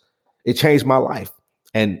executives, it changed my life.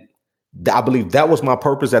 And I believe that was my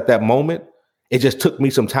purpose at that moment. It just took me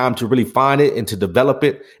some time to really find it and to develop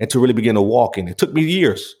it and to really begin to walk in. It took me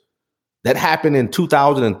years. That happened in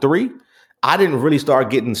 2003. I didn't really start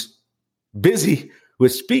getting busy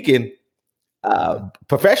with speaking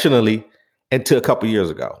professionally until a couple years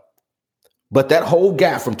ago. But that whole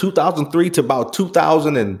gap from 2003 to about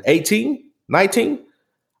 2018, 19,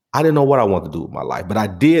 I didn't know what I wanted to do with my life. But I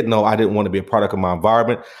did know I didn't want to be a product of my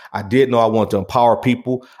environment. I did know I wanted to empower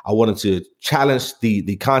people. I wanted to challenge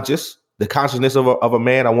the consciousness of a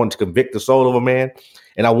man. I wanted to convict the soul of a man.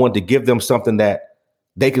 And I wanted to give them something that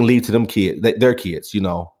they can leave to them kids, their kids,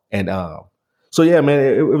 And so, yeah,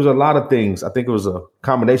 man, it was a lot of things. I think it was a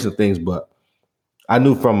combination of things, but I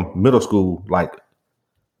knew from middle school, like,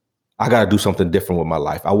 I got to do something different with my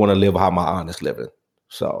life. I want to live how my aunt is living.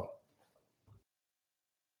 So.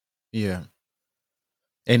 Yeah.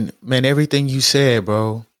 And man, everything you said,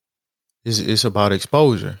 bro, is about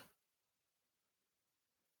exposure.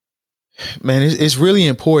 Man, it's really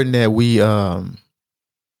important that we have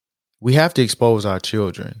to expose our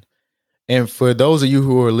children. And for those of you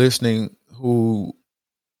who are listening who,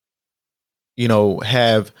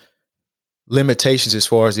 have limitations as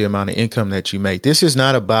far as the amount of income that you make, this is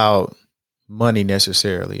not about money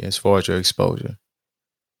necessarily as far as your exposure.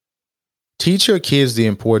 Teach your kids the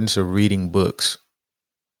importance of reading books,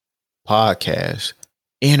 podcasts,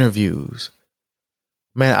 interviews.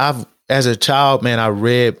 Man, as a child, man, I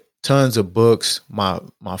read tons of books. My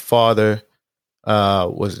father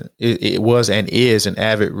was and is an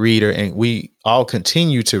avid reader, and we all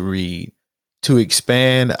continue to read to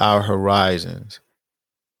expand our horizons.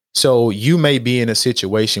 So you may be in a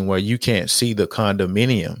situation where you can't see the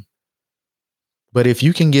condominium, but if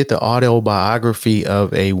you can get the autobiography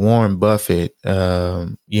of a Warren Buffett,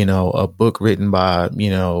 a book written by,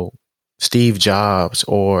 Steve Jobs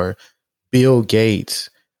or Bill Gates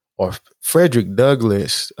or Frederick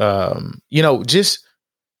Douglass, just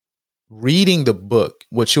reading the book,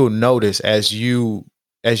 what you'll notice as you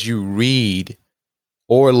read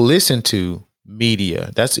or listen to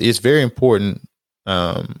media, it's very important.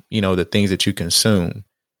 The things that you consume,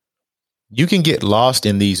 you can get lost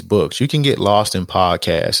in these books. You can get lost in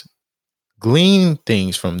podcasts, glean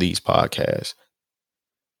things from these podcasts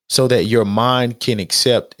so that your mind can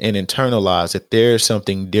accept and internalize that there's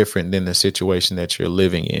something different than the situation that you're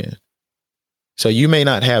living in. So you may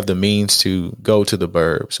not have the means to go to the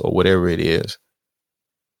burbs or whatever it is,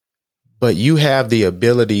 but you have the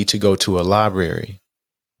ability to go to a library,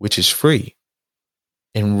 which is free,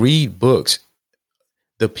 and read books.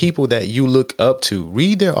 The people that you look up to,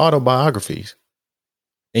 read their autobiographies,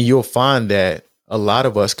 and you'll find that a lot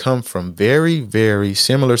of us come from very, very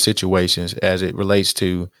similar situations as it relates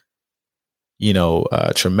to,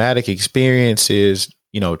 traumatic experiences,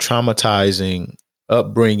 traumatizing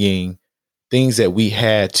upbringing, things that we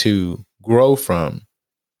had to grow from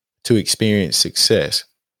to experience success.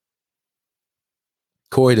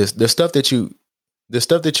 Corey, the stuff that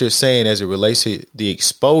you're saying as it relates to the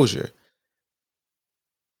exposure,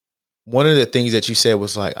 one of the things that you said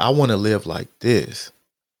was like, I want to live like this.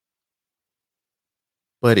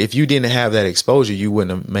 But if you didn't have that exposure, you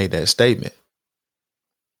wouldn't have made that statement.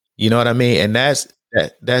 You know what I mean? And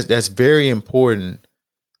that's very important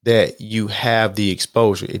that you have the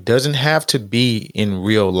exposure. It doesn't have to be in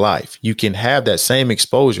real life. You can have that same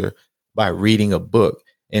exposure by reading a book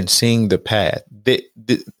and seeing the path.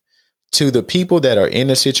 To the people that are in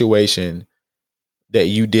a situation that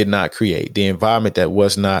you did not create, the environment that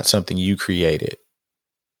was not something you created.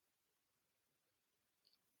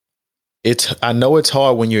 I know it's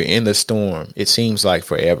hard when you're in the storm. It seems like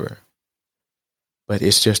forever, but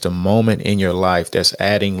it's just a moment in your life that's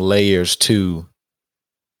adding layers to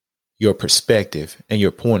your perspective and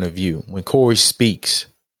your point of view. When Corey speaks,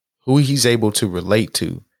 who he's able to relate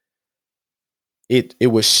to,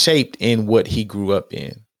 it was shaped in what he grew up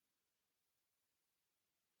in.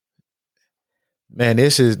 Man,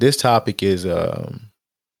 this topic is,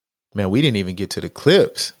 we didn't even get to the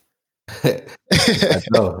clips.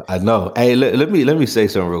 I know. Hey, let me say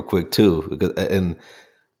something real quick too, because and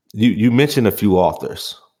you mentioned a few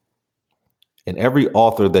authors, and every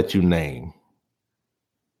author that you name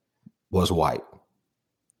was white.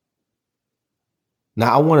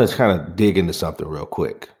 Now I want to kind of dig into something real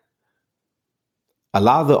quick. A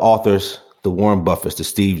lot of the authors, the Warren Buffetts, the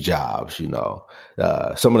Steve Jobs, some of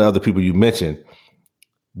the other people you mentioned,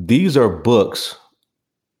 these are books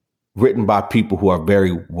written by people who are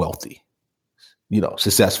very wealthy,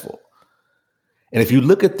 successful. And if you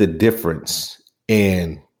look at the difference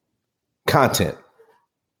in content,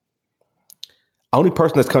 only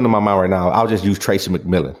person that's coming to my mind right now, I'll just use Tracy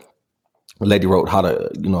McMillan. The lady wrote how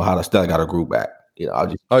to Stella got her groove back. You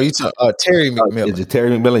talk Terry McMillan. Is it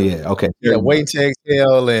Terry McMillan? Yeah. Okay. Yeah. Wait to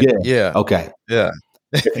exhale. And yeah. Okay. Yeah.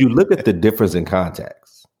 If you look at the difference in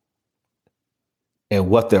context and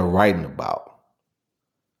what they're writing about,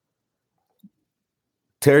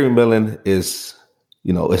 Terry McMillan is,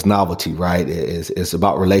 it's novelty, right? It's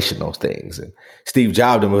about relational things. And Steve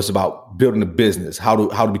Jobs was about building a business, how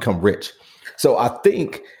to become rich. So I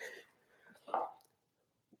think,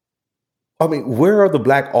 where are the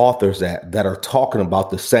black authors that are talking about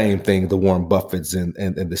the same thing the Warren Buffetts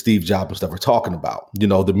and the Steve Jobs and stuff are talking about?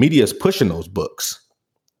 The media is pushing those books.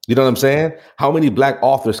 You know what I'm saying? How many black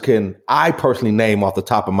authors can I personally name off the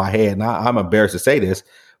top of my head? And I'm embarrassed to say this,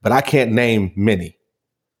 but I can't name many.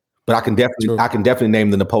 But I can definitely name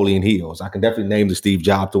the Napoleon Hills. I can definitely name the Steve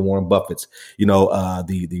Jobs, the Warren Buffetts,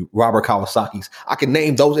 the Robert Kawasaki's. I can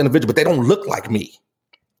name those individuals, but they don't look like me.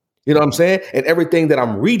 You know what I'm saying? And everything that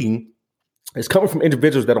I'm reading is coming from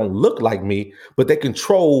individuals that don't look like me, but they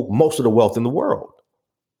control most of the wealth in the world.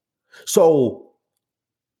 So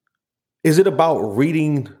is it about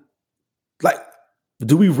reading? Like,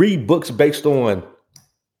 do we read books based on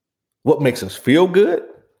what makes us feel good?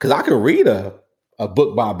 Because I can read a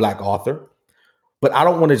book by a black author, but I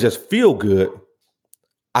don't want to just feel good.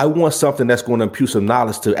 I want something that's going to impute some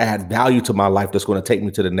knowledge to add value to my life, that's going to take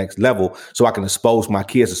me to the next level so I can expose my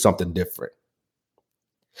kids to something different.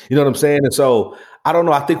 You know what I'm saying? And so I don't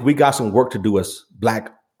know. I think we got some work to do as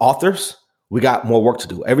black authors. We got more work to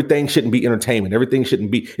do. Everything shouldn't be entertainment.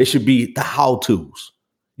 It should be the how-tos.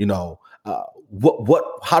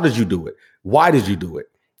 How did you do it? Why did you do it?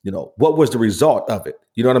 What was the result of it?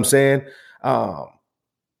 You know what I'm saying?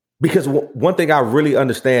 Because one thing I really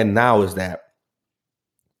understand now is that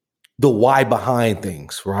the why behind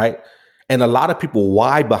things, right? And a lot of people,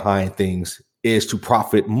 why behind things is to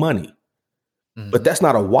profit money. Mm-hmm. But that's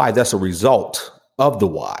not a why, that's a result of the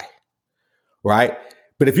why, right?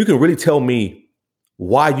 But if you can really tell me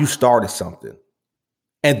why you started something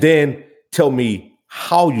and then tell me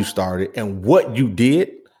how you started and what you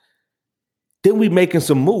did, then we making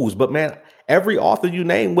some moves. But man, every author you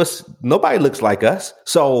name nobody looks like us.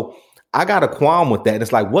 So I got a qualm with that.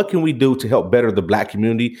 It's like, what can we do to help better the Black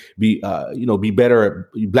community, be better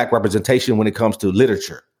at Black representation when it comes to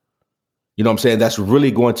literature? You know what I'm saying? That's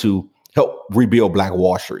really going to help rebuild Black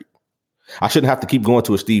Wall Street. I shouldn't have to keep going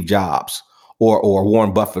to a Steve Jobs or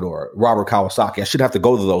Warren Buffett or Robert Kiyosaki. I shouldn't have to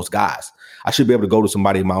go to those guys. I should be able to go to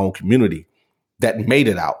somebody in my own community that made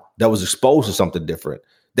it out, that was exposed to something different,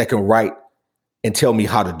 that can write and tell me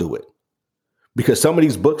how to do it. Because some of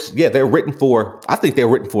these books, I think they're written for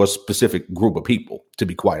a specific group of people, to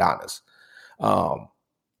be quite honest,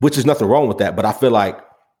 which is nothing wrong with that. But I feel like,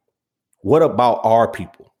 what about our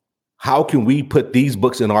people? How can we put these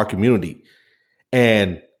books in our community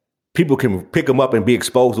and people can pick them up and be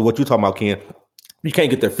exposed to what you're talking about, Ken? You can't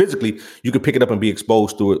get there physically. You can pick it up and be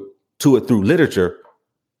exposed to it through literature.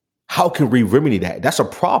 How can we remedy that? That's a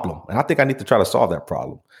problem. And I think I need to try to solve that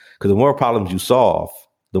problem, because the more problems you solve,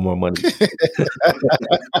 the more money.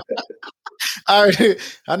 I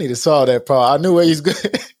need to solve that problem. I knew where he's going.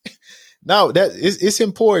 No, it's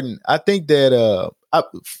important. I think that,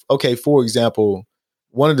 for example,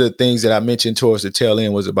 one of the things that I mentioned towards the tail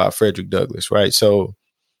end was about Frederick Douglass, right? So,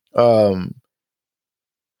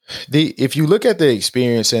 if you look at the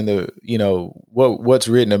experience and what's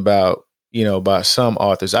written about, by some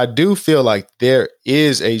authors, I do feel like there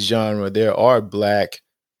is a genre. There are Black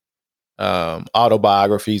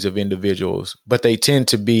autobiographies of individuals, but they tend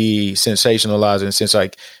to be sensationalized in the sense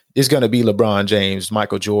like it's going to be LeBron James,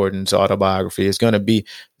 Michael Jordan's autobiography. It's going to be,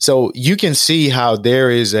 so you can see how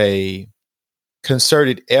there is a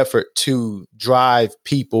concerted effort to drive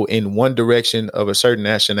people in one direction of a certain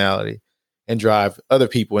nationality and drive other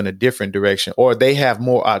people in a different direction, or they have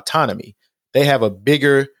more autonomy. They have a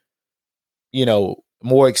bigger,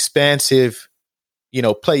 more expansive,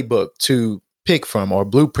 playbook to pick from or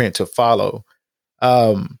blueprint to follow.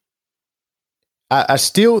 I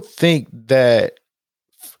still think that,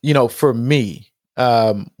 for me,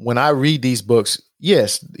 when I read these books,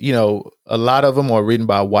 yes, a lot of them are written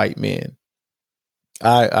by white men.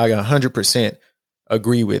 I 100%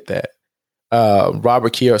 agree with that.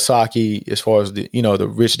 Robert Kiyosaki, as far as the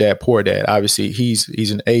Rich Dad Poor Dad, obviously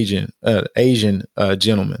he's an Asian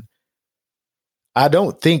gentleman. I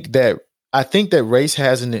think that race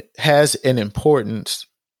has an importance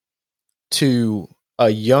to a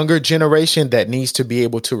younger generation that needs to be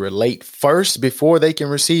able to relate first before they can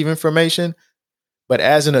receive information. But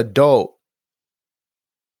as an adult,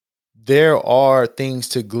 there are things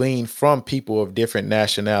to glean from people of different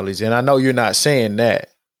nationalities. And I know you're not saying that,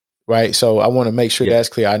 right? So I want to make sure that's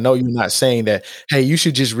clear. I know you're not saying that, hey, you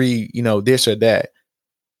should just read, this or that.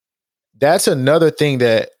 That's another thing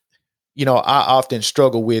that, I often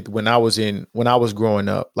struggle with when I was growing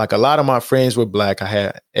up. Like, a lot of my friends were Black. I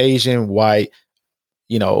had Asian, white,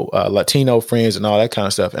 Latino friends and all that kind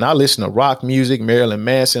of stuff. And I listened to rock music, Marilyn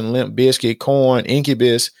Manson, Limp Bizkit, Korn,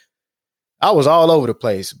 Incubus. I was all over the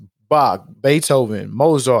place. Bach, Beethoven,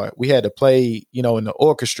 Mozart. We had to play, in the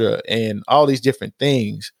orchestra and all these different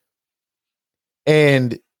things.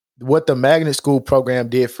 And what the Magnet School program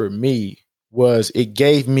did for me was it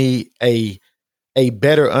gave me a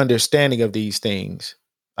better understanding of these things.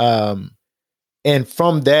 And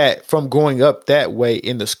from growing up that way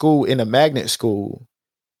in the Magnet School,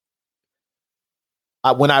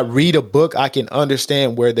 when I read a book, I can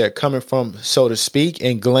understand where they're coming from, so to speak,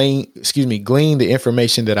 and glean the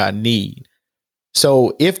information that I need.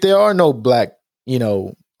 So if there are no Black,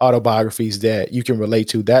 autobiographies that you can relate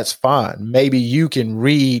to, that's fine. Maybe you can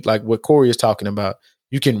read, like what Corey is talking about.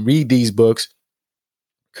 You can read these books,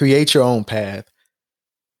 create your own path,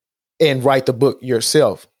 and write the book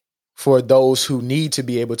yourself for those who need to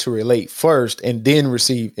be able to relate first and then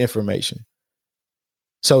receive information.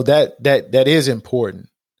 So that is important.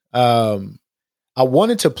 I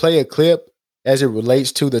wanted to play a clip as it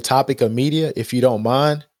relates to the topic of media, if you don't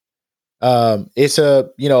mind. It's a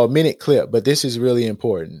minute clip, but this is really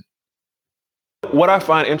important. What I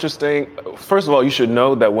find interesting, first of all, you should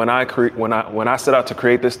know that when I set out to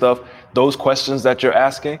create this stuff, those questions that you're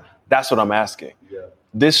asking, that's what I'm asking. Yeah.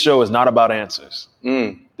 This show is not about answers.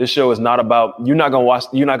 This This show is not about, you're not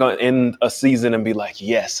going to end a season and be like,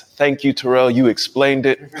 yes, thank you, Terrell. You explained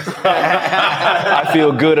it. I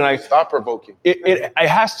feel good. And stop provoking. It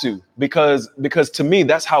has to, because to me,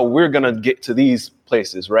 that's how we're going to get to these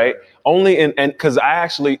places, right? And because I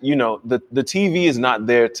actually, the TV is not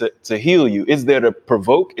there to heal you. It's there to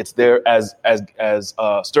provoke. It's there, as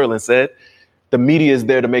Sterling said, the media is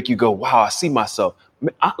there to make you go, wow, I see myself.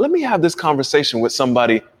 Let me have this conversation with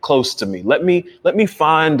somebody close to me. Let me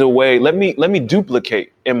find a way. Let me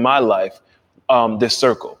duplicate in my life this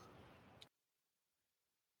circle.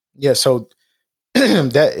 Yeah. So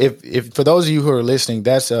that if for those of you who are listening,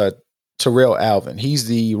 that's Terrell Alvin. He's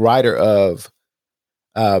the writer of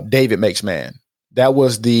David Makes Man. That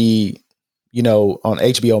was on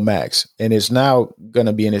HBO Max, and it's now going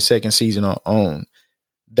to be in its second season on OWN.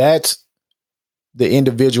 That's the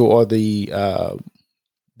individual or the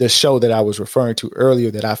show that I was referring to earlier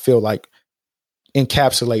that I feel like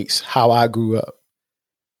encapsulates how I grew up.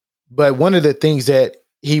 But one of the things that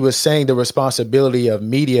he was saying, the responsibility of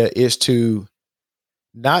media is to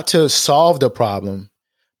not to solve the problem,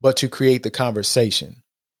 but to create the conversation.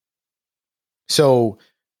 So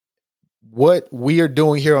what we are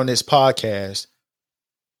doing here on this podcast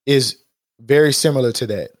is very similar to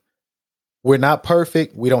that. We're not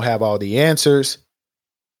perfect. We don't have all the answers.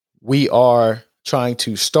 We are trying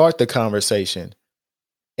to start the conversation,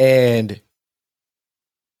 and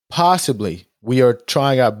possibly we are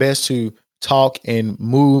trying our best to talk and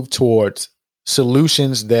move towards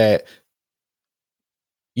solutions that,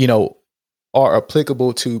 are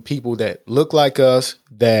applicable to people that look like us,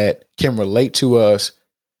 that can relate to us,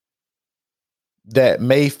 that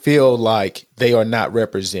may feel like they are not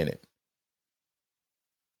represented.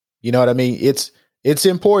 You know what I mean? It's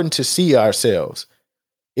important to see ourselves.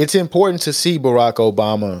 It's important to see Barack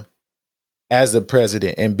Obama as the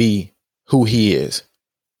president and be who he is.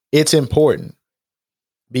 It's important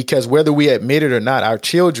because whether we admit it or not, our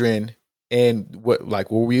children and what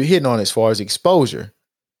we're hitting on as far as exposure,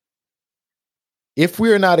 if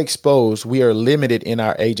we are not exposed, we are limited in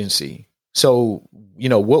our agency. So,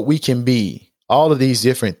 what we can be, all of these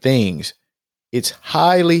different things, it's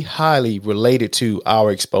highly, highly related to our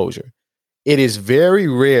exposure. It is very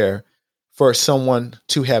rare for someone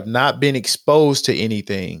to have not been exposed to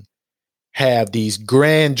anything, have these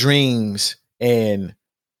grand dreams and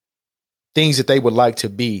things that they would like to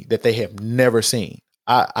be that they have never seen.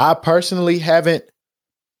 I personally haven't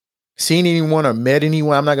seen anyone or met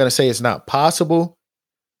anyone. I'm not going to say it's not possible,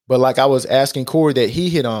 but like I was asking Corey that he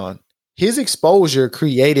hit on, his exposure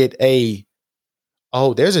created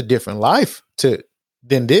there's a different life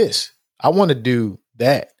than this. I want to do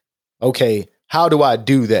that. Okay, how do I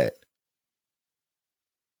do that?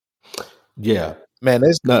 Yeah, man.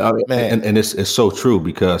 And it's so true,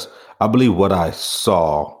 because I believe what I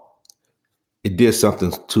saw, it did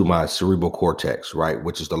something to my cerebral cortex, right,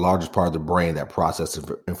 which is the largest part of the brain that processes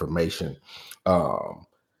information.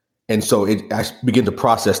 And so I began to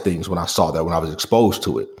process things when I saw that, when I was exposed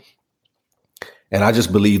to it. And I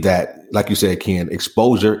just believe that, like you said, Ken,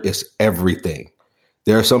 exposure is everything.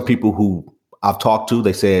 There are some people who I've talked to,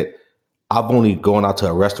 they said, I've only gone out to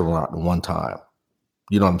a restaurant one time.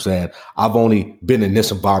 You know what I'm saying? I've only been in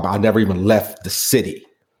this environment. I never even left the city.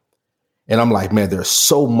 And I'm like, man, there's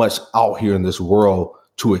so much out here in this world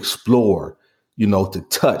to explore, to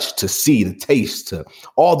touch, to see, to taste, to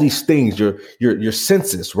all these things, your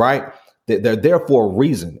senses, right? They're there for a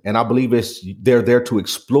reason. And I believe they're there to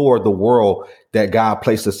explore the world that God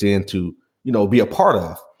placed us in to, be a part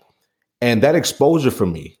of. And that exposure for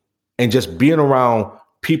me, and just being around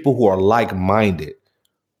people who are like-minded,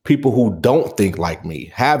 people who don't think like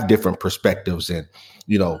me, have different perspectives, and,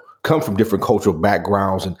 come from different cultural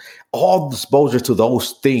backgrounds, and all the exposure to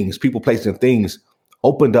those things, people, places, and things,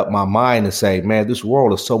 opened up my mind to say, man, this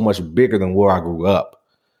world is so much bigger than where I grew up.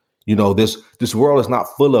 This world is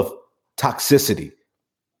not full of toxicity.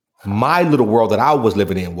 My little world that I was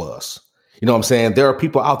living in was. You know what I'm saying? There are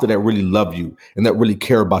people out there that really love you and that really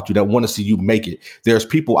care about you, that want to see you make it. There's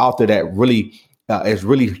people out there that really is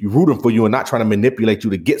really rooting for you and not trying to manipulate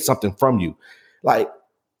you to get something from you. Like,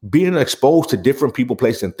 being exposed to different people,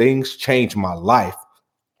 places, and things changed my life.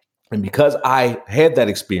 And because I had that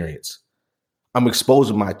experience, I'm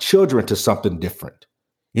exposing my children to something different.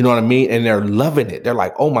 You know what I mean? And they're loving it. They're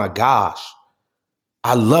like, oh my gosh,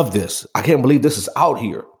 I love this. I can't believe this is out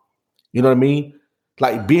here. You know what I mean?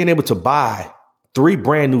 Like, being able to buy 3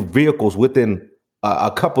 brand new vehicles within a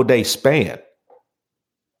couple days span.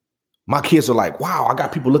 My kids are like, wow, I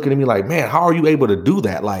got people looking at me like, man, how are you able to do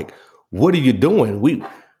that? Like, what are you doing?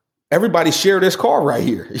 Everybody share this car right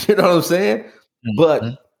here. You know what I'm saying? Mm-hmm. But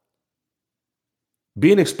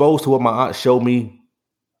being exposed to what my aunt showed me,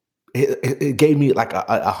 it gave me like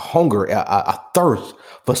a hunger, a thirst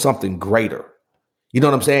for something greater. You know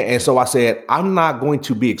what I'm saying? And so I said, I'm not going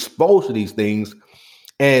to be exposed to these things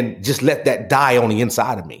and just let that die on the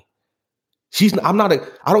inside of me. I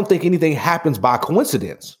don't think anything happens by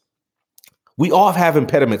coincidence. We all have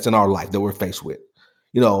impediments in our life that we're faced with,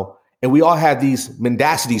 and we all have these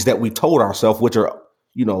mendacities that we told ourselves, which are,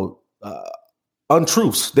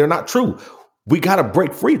 untruths. They're not true. We got to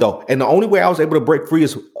break free though. And the only way I was able to break free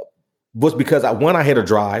was because I had a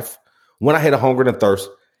drive, one, I had a hunger and a thirst,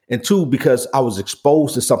 and two, because I was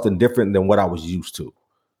exposed to something different than what I was used to.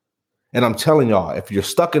 And I'm telling y'all, if you're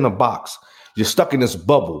stuck in a box, you're stuck in this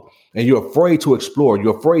bubble, and you're afraid to explore,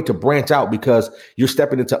 you're afraid to branch out because you're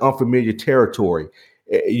stepping into unfamiliar territory.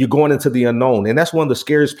 You're going into the unknown. And that's one of the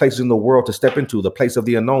scariest places in the world to step into, the place of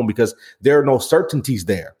the unknown, because there are no certainties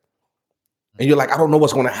there. And you're like, I don't know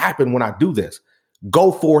what's going to happen when I do this.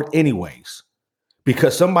 Go for it anyways,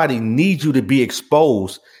 because somebody needs you to be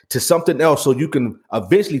exposed to something else so you can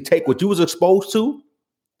eventually take what you was exposed to,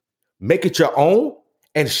 make it your own,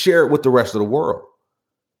 and share it with the rest of the world.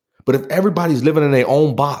 But if everybody's living in their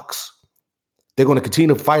own box, they're going to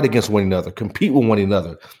continue to fight against one another, compete with one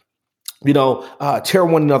another, tear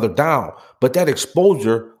one another down. But that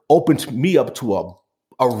exposure opened me up to an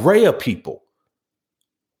array of people.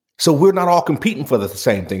 So we're not all competing for the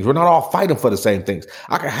same things. We're not all fighting for the same things.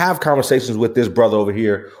 I can have conversations with this brother over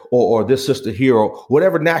here or this sister here or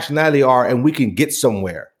whatever nationality they are, and we can get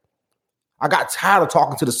somewhere. I got tired of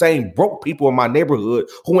talking to the same broke people in my neighborhood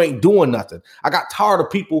who ain't doing nothing. I got tired of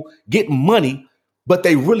people getting money, but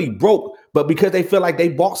they really broke. But because they feel like they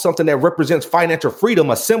bought something that represents financial freedom,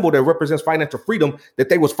 a symbol that represents financial freedom, that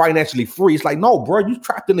they was financially free. It's like, no, bro, you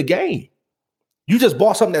trapped in the game. You just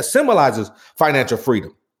bought something that symbolizes financial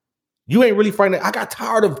freedom. You ain't really financial. I got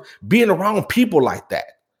tired of being around people like that.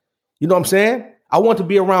 You know what I'm saying? I want to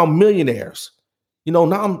be around millionaires. Now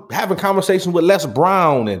I'm having conversations with Les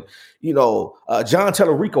Brown and, John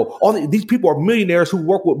Tellerico. All these people are millionaires who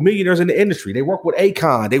work with millionaires in the industry. They work with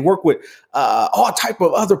Akon. They work with all type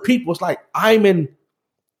of other people. It's like I'm in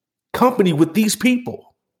company with these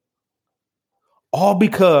people. All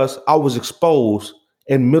because I was exposed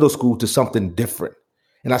in middle school to something different.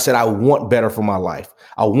 And I said, I want better for my life.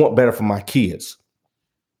 I want better for my kids.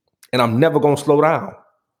 And I'm never going to slow down.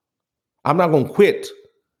 I'm not going to quit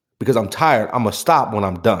because I'm tired. I'm going to stop when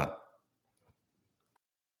I'm done.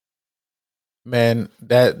 Man,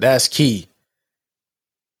 that's key.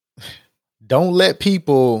 Don't let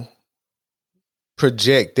people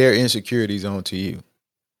project their insecurities onto you.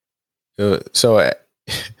 So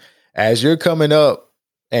as you're coming up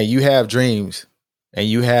and you have dreams and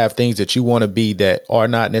you have things that you want to be that are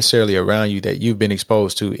not necessarily around you, that you've been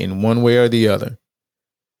exposed to in one way or the other,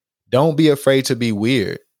 don't be afraid to be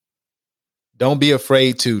weird. Don't be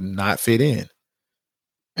afraid to not fit in.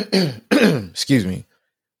 Excuse me.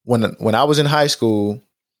 When I was in high school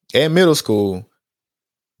and middle school,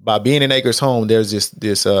 by being in Acres Home, there's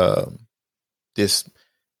this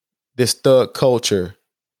thug culture,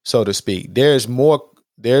 so to speak. There's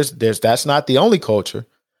that's not the only culture,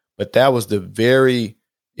 but that was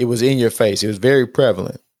it was in your face. It was very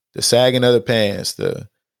prevalent. The sagging of the pants, the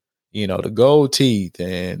gold teeth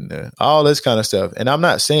and all this kind of stuff. And I'm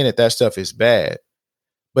not saying that stuff is bad,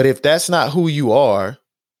 but if that's not who you are,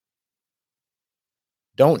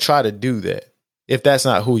 don't try to do that. If that's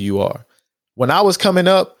not who you are. When I was coming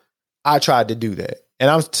up, I tried to do that.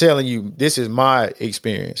 And I'm telling you, this is my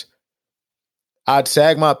experience. I'd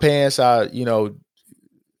sag my pants. I, wore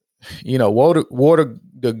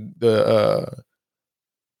the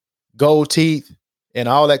gold teeth and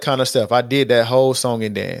all that kind of stuff. I did that whole song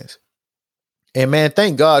and dance. And man,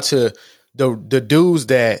 thank God to the dudes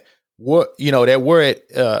that were at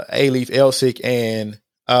A-Leaf, Elsick, and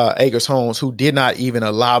Acres Homes who did not even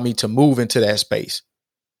allow me to move into that space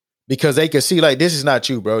because they could see like, this is not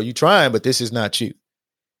you, bro. You trying, but this is not you.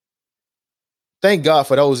 Thank God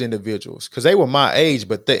for those individuals because they were my age,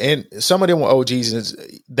 but and some of them were OGs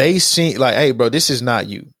and they seen like, hey, bro, this is not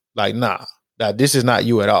you. Like, nah, this is not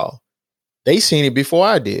you at all. They seen it before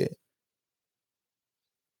I did.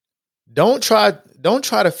 Don't try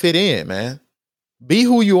to fit in, man. Be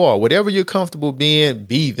who you are. Whatever you're comfortable being,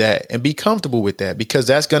 be that and be comfortable with that because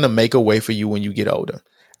that's going to make a way for you when you get older.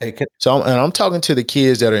 I'm talking to the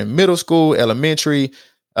kids that are in middle school, elementary,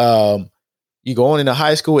 you go on into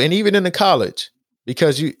high school and even into college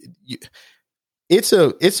because it's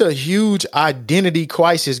a huge identity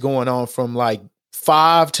crisis going on from like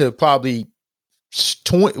 5 to probably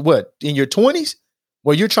 20, in your 20s,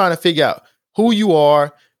 where you're trying to figure out who you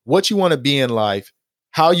are, what you want to be in life,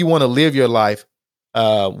 how you want to live your life.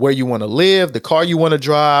 where you want to live, the car you want to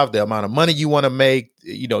drive, the amount of money you want to make,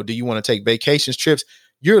 you know, do you want to take vacations, trips?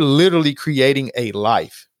 You're literally creating a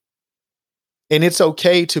life. And it's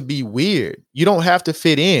okay to be weird. You don't have to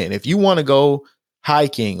fit in. If you want to go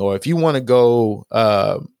hiking, or if you want to go,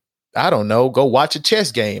 I don't know, go watch a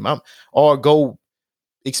chess game, or go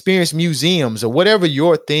experience museums, or whatever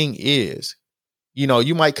your thing is. You know,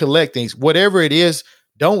 you might collect things, whatever it is.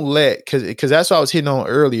 Don't let, because that's what I was hitting on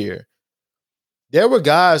earlier. There were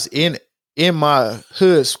guys in my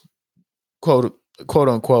hood, quote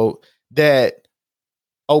unquote, that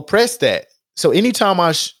oppressed that. So anytime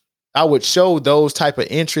I would show those type of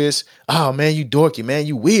interests, oh man, you dorky, man,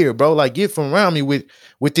 you weird, bro. Like, get from around me with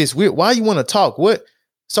this weird. Why you want to talk? What?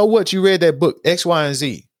 So what? You read that book, X, Y, and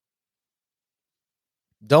Z.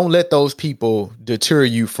 Don't let those people deter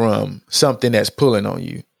you from something that's pulling on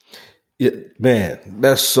you. Yeah, man,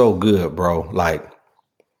 that's so good, bro. Like,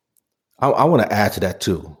 I want to add to that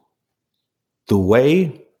too. The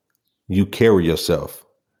way you carry yourself,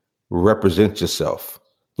 represent yourself,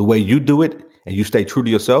 the way you do it, and you stay true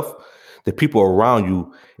to yourself, the people around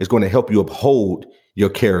you is going to help you uphold your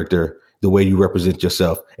character, the way you represent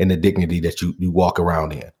yourself, and the dignity that you walk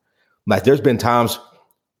around in. Like, there's been times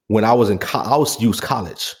when I was I was youth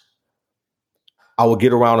college, I would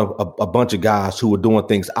get around a bunch of guys who were doing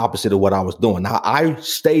things opposite of what I was doing. Now, I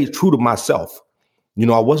stayed true to myself. You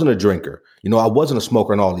know, I wasn't a drinker. You know, I wasn't a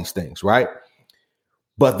smoker and all these things, right?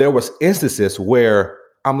 But there was instances where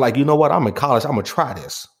I'm like, you know what? I'm in college. I'm going to try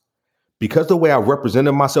this. Because the way I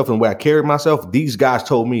represented myself and the way I carried myself, these guys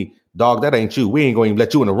told me, dog, that ain't you. We ain't going to even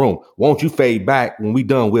let you in the room. Won't you fade back? When we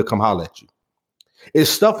done, we'll come holler at you.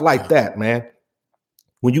 It's stuff like that, man.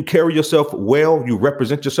 When you carry yourself well, you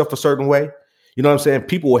represent yourself a certain way. You know what I'm saying?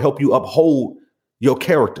 People will help you uphold your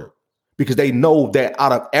character because they know that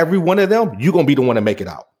out of every one of them, you're going to be the one to make it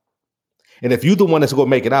out. And if you're the one that's going to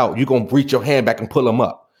make it out, you're going to reach your hand back and pull them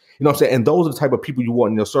up. You know what I'm saying? And those are the type of people you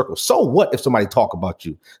want in your circle. So what if somebody talk about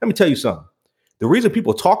you? Let me tell you something. The reason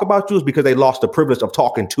people talk about you is because they lost the privilege of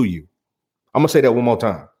talking to you. I'm going to say that one more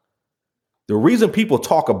time. The reason people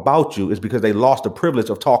talk about you is because they lost the privilege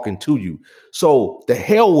of talking to you. So the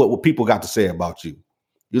hell with what people got to say about you.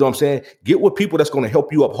 You know what I'm saying? Get with people that's going to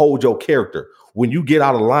help you uphold your character. When you get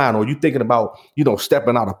out of line or you thinking about, you know,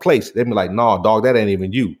 stepping out of place, they be like, nah, dog, that ain't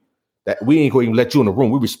even you. That we ain't going to even let you in the room.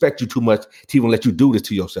 We respect you too much to even let you do this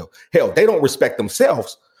to yourself. Hell, they don't respect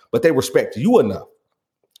themselves, but they respect you enough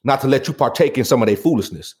not to let you partake in some of their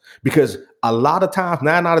foolishness. Because a lot of times,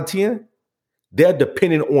 9 out of 10, they're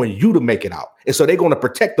depending on you to make it out. And so they're going to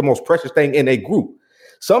protect the most precious thing in a group.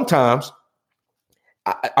 Sometimes,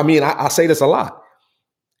 I say this a lot.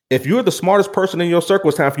 If you're the smartest person in your circle,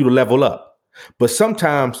 it's time for you to level up. But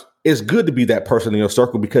sometimes it's good to be that person in your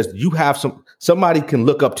circle because you have somebody can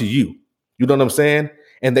look up to you. You know what I'm saying?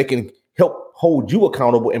 And they can help hold you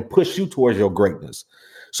accountable and push you towards your greatness.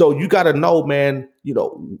 So you got to know, man, you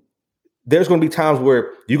know, there's going to be times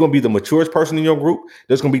where you're going to be the maturest person in your group.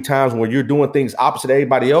 There's going to be times where you're doing things opposite of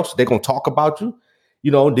everybody else. They're going to talk about you.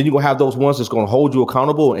 You know, then you're going to have those ones that's going to hold you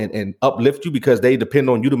accountable and uplift you because they depend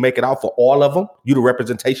on you to make it out for all of them. You the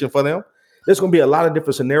representation for them. There's going to be a lot of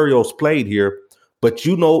different scenarios played here, but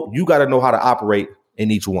you know, you got to know how to operate in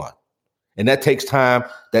each one. And that takes time,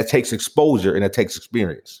 that takes exposure, and it takes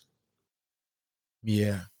experience.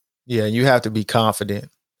 Yeah. Yeah. You have to be confident.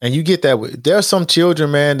 And you get that. There are some children,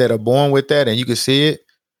 man, that are born with that and you can see it.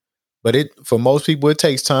 But for most people, it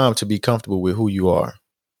takes time to be comfortable with who you are.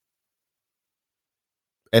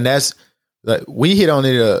 And that's like we hit on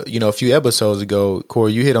it, a few episodes ago,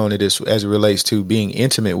 Corey, you hit on it as it relates to being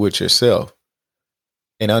intimate with yourself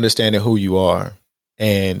and understanding who you are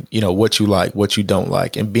and, you know, what you like, what you don't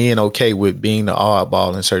like, and being okay with being the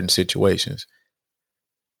oddball in certain situations.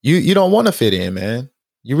 You don't want to fit in, man.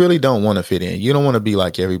 You really don't want to fit in. You don't want to be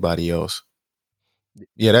like everybody else.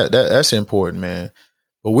 Yeah, that's important, man.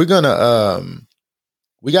 But we're gonna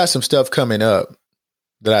we got some stuff coming up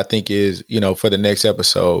that I think is, you know, for the next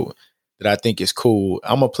episode that I think is cool.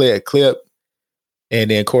 I'm going to play a clip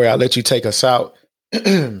and then Corey, I'll let you take us out.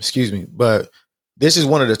 Excuse me. But this is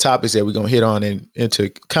one of the topics that we're going to hit on and to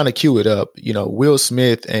kind of cue it up. You know, Will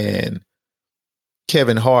Smith and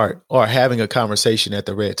Kevin Hart are having a conversation at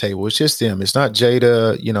the red table. It's just them. It's not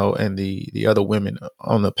Jada, you know, and the other women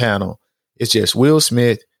on the panel. It's just Will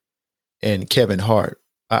Smith and Kevin Hart.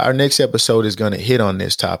 Our next episode is going to hit on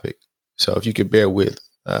this topic. So if you could bear with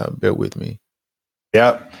me.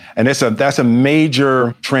 Yeah. And that's a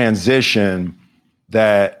major transition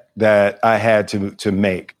that I had to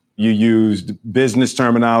make. You used business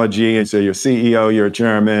terminology and so you're CEO, you're a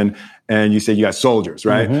chairman, and you said you got soldiers,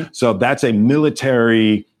 right? Mm-hmm. So that's a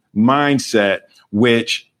military mindset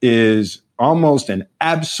which is almost an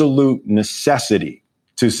absolute necessity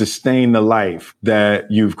to sustain the life that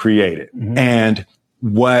you've created. Mm-hmm. And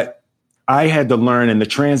what I had to learn, and the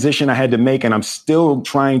transition I had to make, and I'm still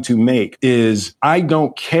trying to make, is I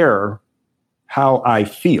don't care how I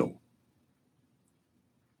feel.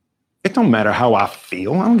 It don't matter how I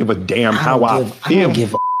feel. I don't give a damn how I feel. I don't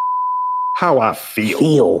give a how I feel.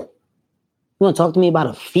 You want to talk to me about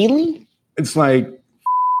a feeling? It's like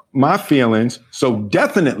my feelings, so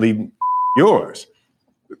definitely yours,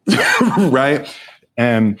 right?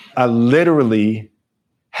 And I literally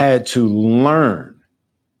had to learn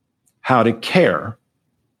how to care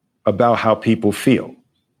about how people feel.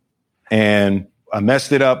 And I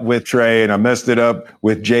messed it up with Trey, and I messed it up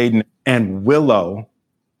with Jaden, and Willow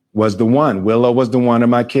was the one. Willow was the one of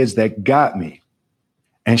my kids that got me.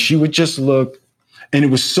 And she would just look, and it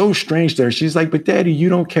was so strange to her. She's like, but Daddy, you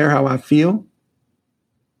don't care how I feel?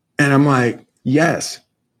 And I'm like, yes,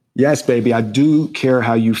 baby, I do care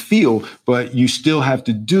how you feel, but you still have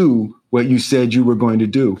to do what you said you were going to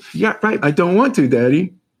do. Yeah, right. I don't want to,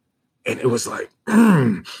 Daddy. And it was like,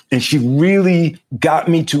 and she really got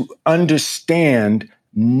me to understand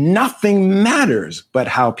nothing matters but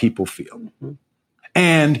how people feel. Mm-hmm.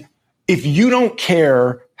 And if you don't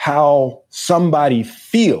care how somebody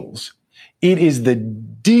feels, it is the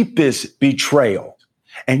deepest betrayal.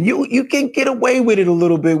 And you can get away with it a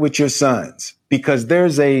little bit with your sons because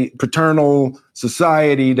there's a paternal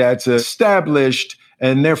society that's established,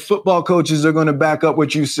 and their football coaches are going to back up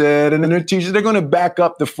what you said, and then their teachers, they're going to back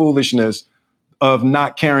up the foolishness of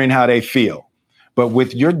not caring how they feel. But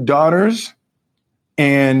with your daughters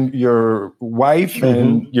and your wife mm-hmm.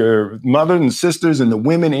 and your mother and sisters and the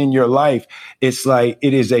women in your life, it's like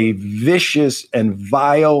it is a vicious and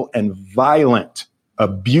vile and violent,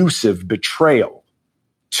 abusive betrayal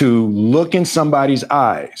to look in somebody's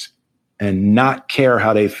eyes and not care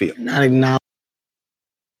how they feel. Not acknowledge.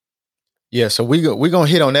 Yeah, so we're going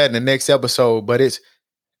to hit on that in the next episode, but it's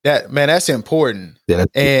that, man, that's important. Yeah,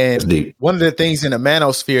 that's deep. One of the things in the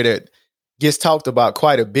manosphere that gets talked about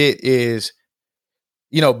quite a bit is,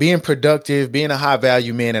 being productive, being a high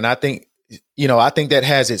value man. And I think that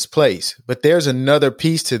has its place, but there's another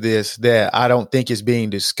piece to this that I don't think is being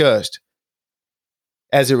discussed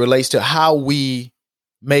as it relates to how we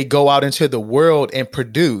may go out into the world and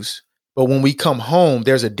produce, but when we come home,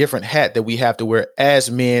 there's a different hat that we have to wear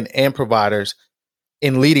as men and providers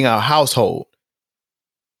in leading our household.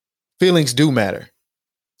 Feelings do matter.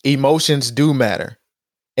 Emotions do matter.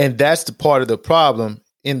 And that's the part of the problem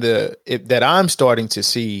that I'm starting to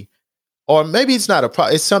see, or maybe it's not a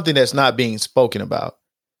problem. It's something that's not being spoken about,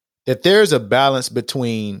 that there's a balance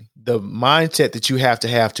between the mindset that you have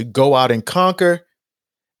to go out and conquer.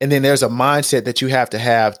 And then there's a mindset that you have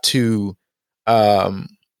to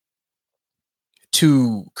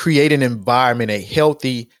create an environment, a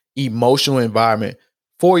healthy emotional environment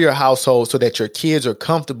for your household so that your kids are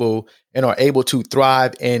comfortable and are able to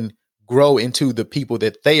thrive and grow into the people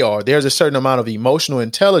that they are. There's a certain amount of emotional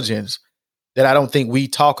intelligence that I don't think we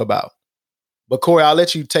talk about. But Corey, I'll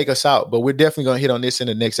let you take us out, but we're definitely going to hit on this in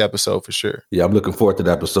the next episode for sure. Yeah, I'm looking forward to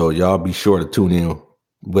the episode. Y'all be sure to tune in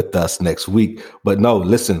with us next week. But no,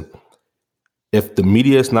 listen, if the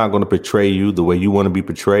media is not going to portray you the way you want to be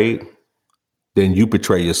portrayed, then you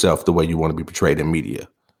portray yourself the way you want to be portrayed in media.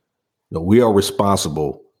 We are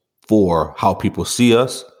responsible for how people see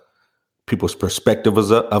us, people's perspective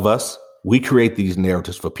of us. We create these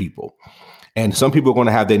narratives for people. And some people are going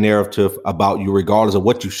to have their narrative about you regardless of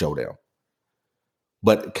what you show them.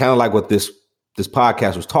 But kind of like what this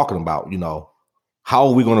podcast was talking about, how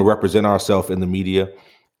are we going to represent ourselves in the media?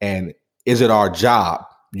 And is it our job?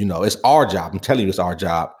 It's our job. I'm telling you, it's our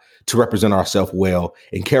job to represent ourselves well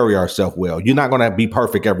and carry ourselves well. You're not going to be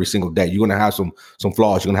perfect every single day. You're going to have some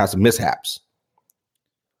flaws. You're going to have some mishaps.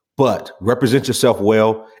 But represent yourself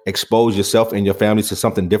well, expose yourself and your family to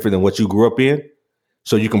something different than what you grew up in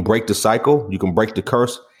so you can break the cycle, you can break the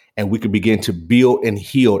curse, and we can begin to build and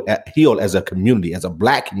heal as a community, as a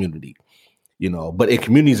Black community, but in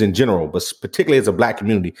communities in general, but particularly as a Black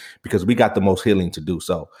community, because we got the most healing to do.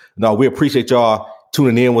 So, no, we appreciate y'all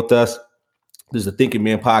tuning in with us. This is the Thinking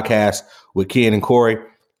Men podcast with Ken and Corey.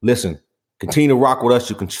 Listen, continue to rock with us.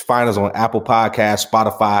 You can find us on Apple Podcasts,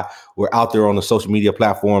 Spotify. We're out there on the social media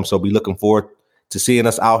platforms. So be looking forward to seeing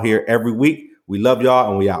us out here every week. We love y'all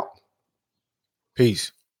and we out.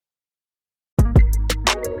 Peace.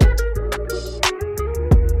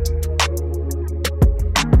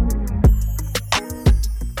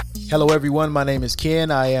 Hello, everyone. My name is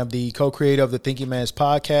Ken. I am the co-creator of the Thinking Man's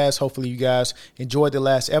podcast. Hopefully you guys enjoyed the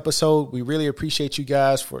last episode. We really appreciate you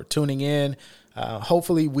guys for tuning in.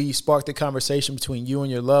 Hopefully we sparked the conversation between you and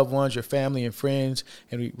your loved ones, your family and friends,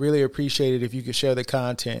 and we really appreciate it if you could share the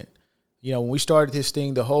content. You know, when we started this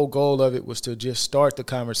thing, the whole goal of it was to just start the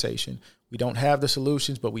conversation. We don't have the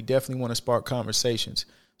solutions, but we definitely want to spark conversations.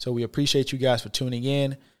 So we appreciate you guys for tuning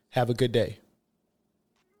in. Have a good day.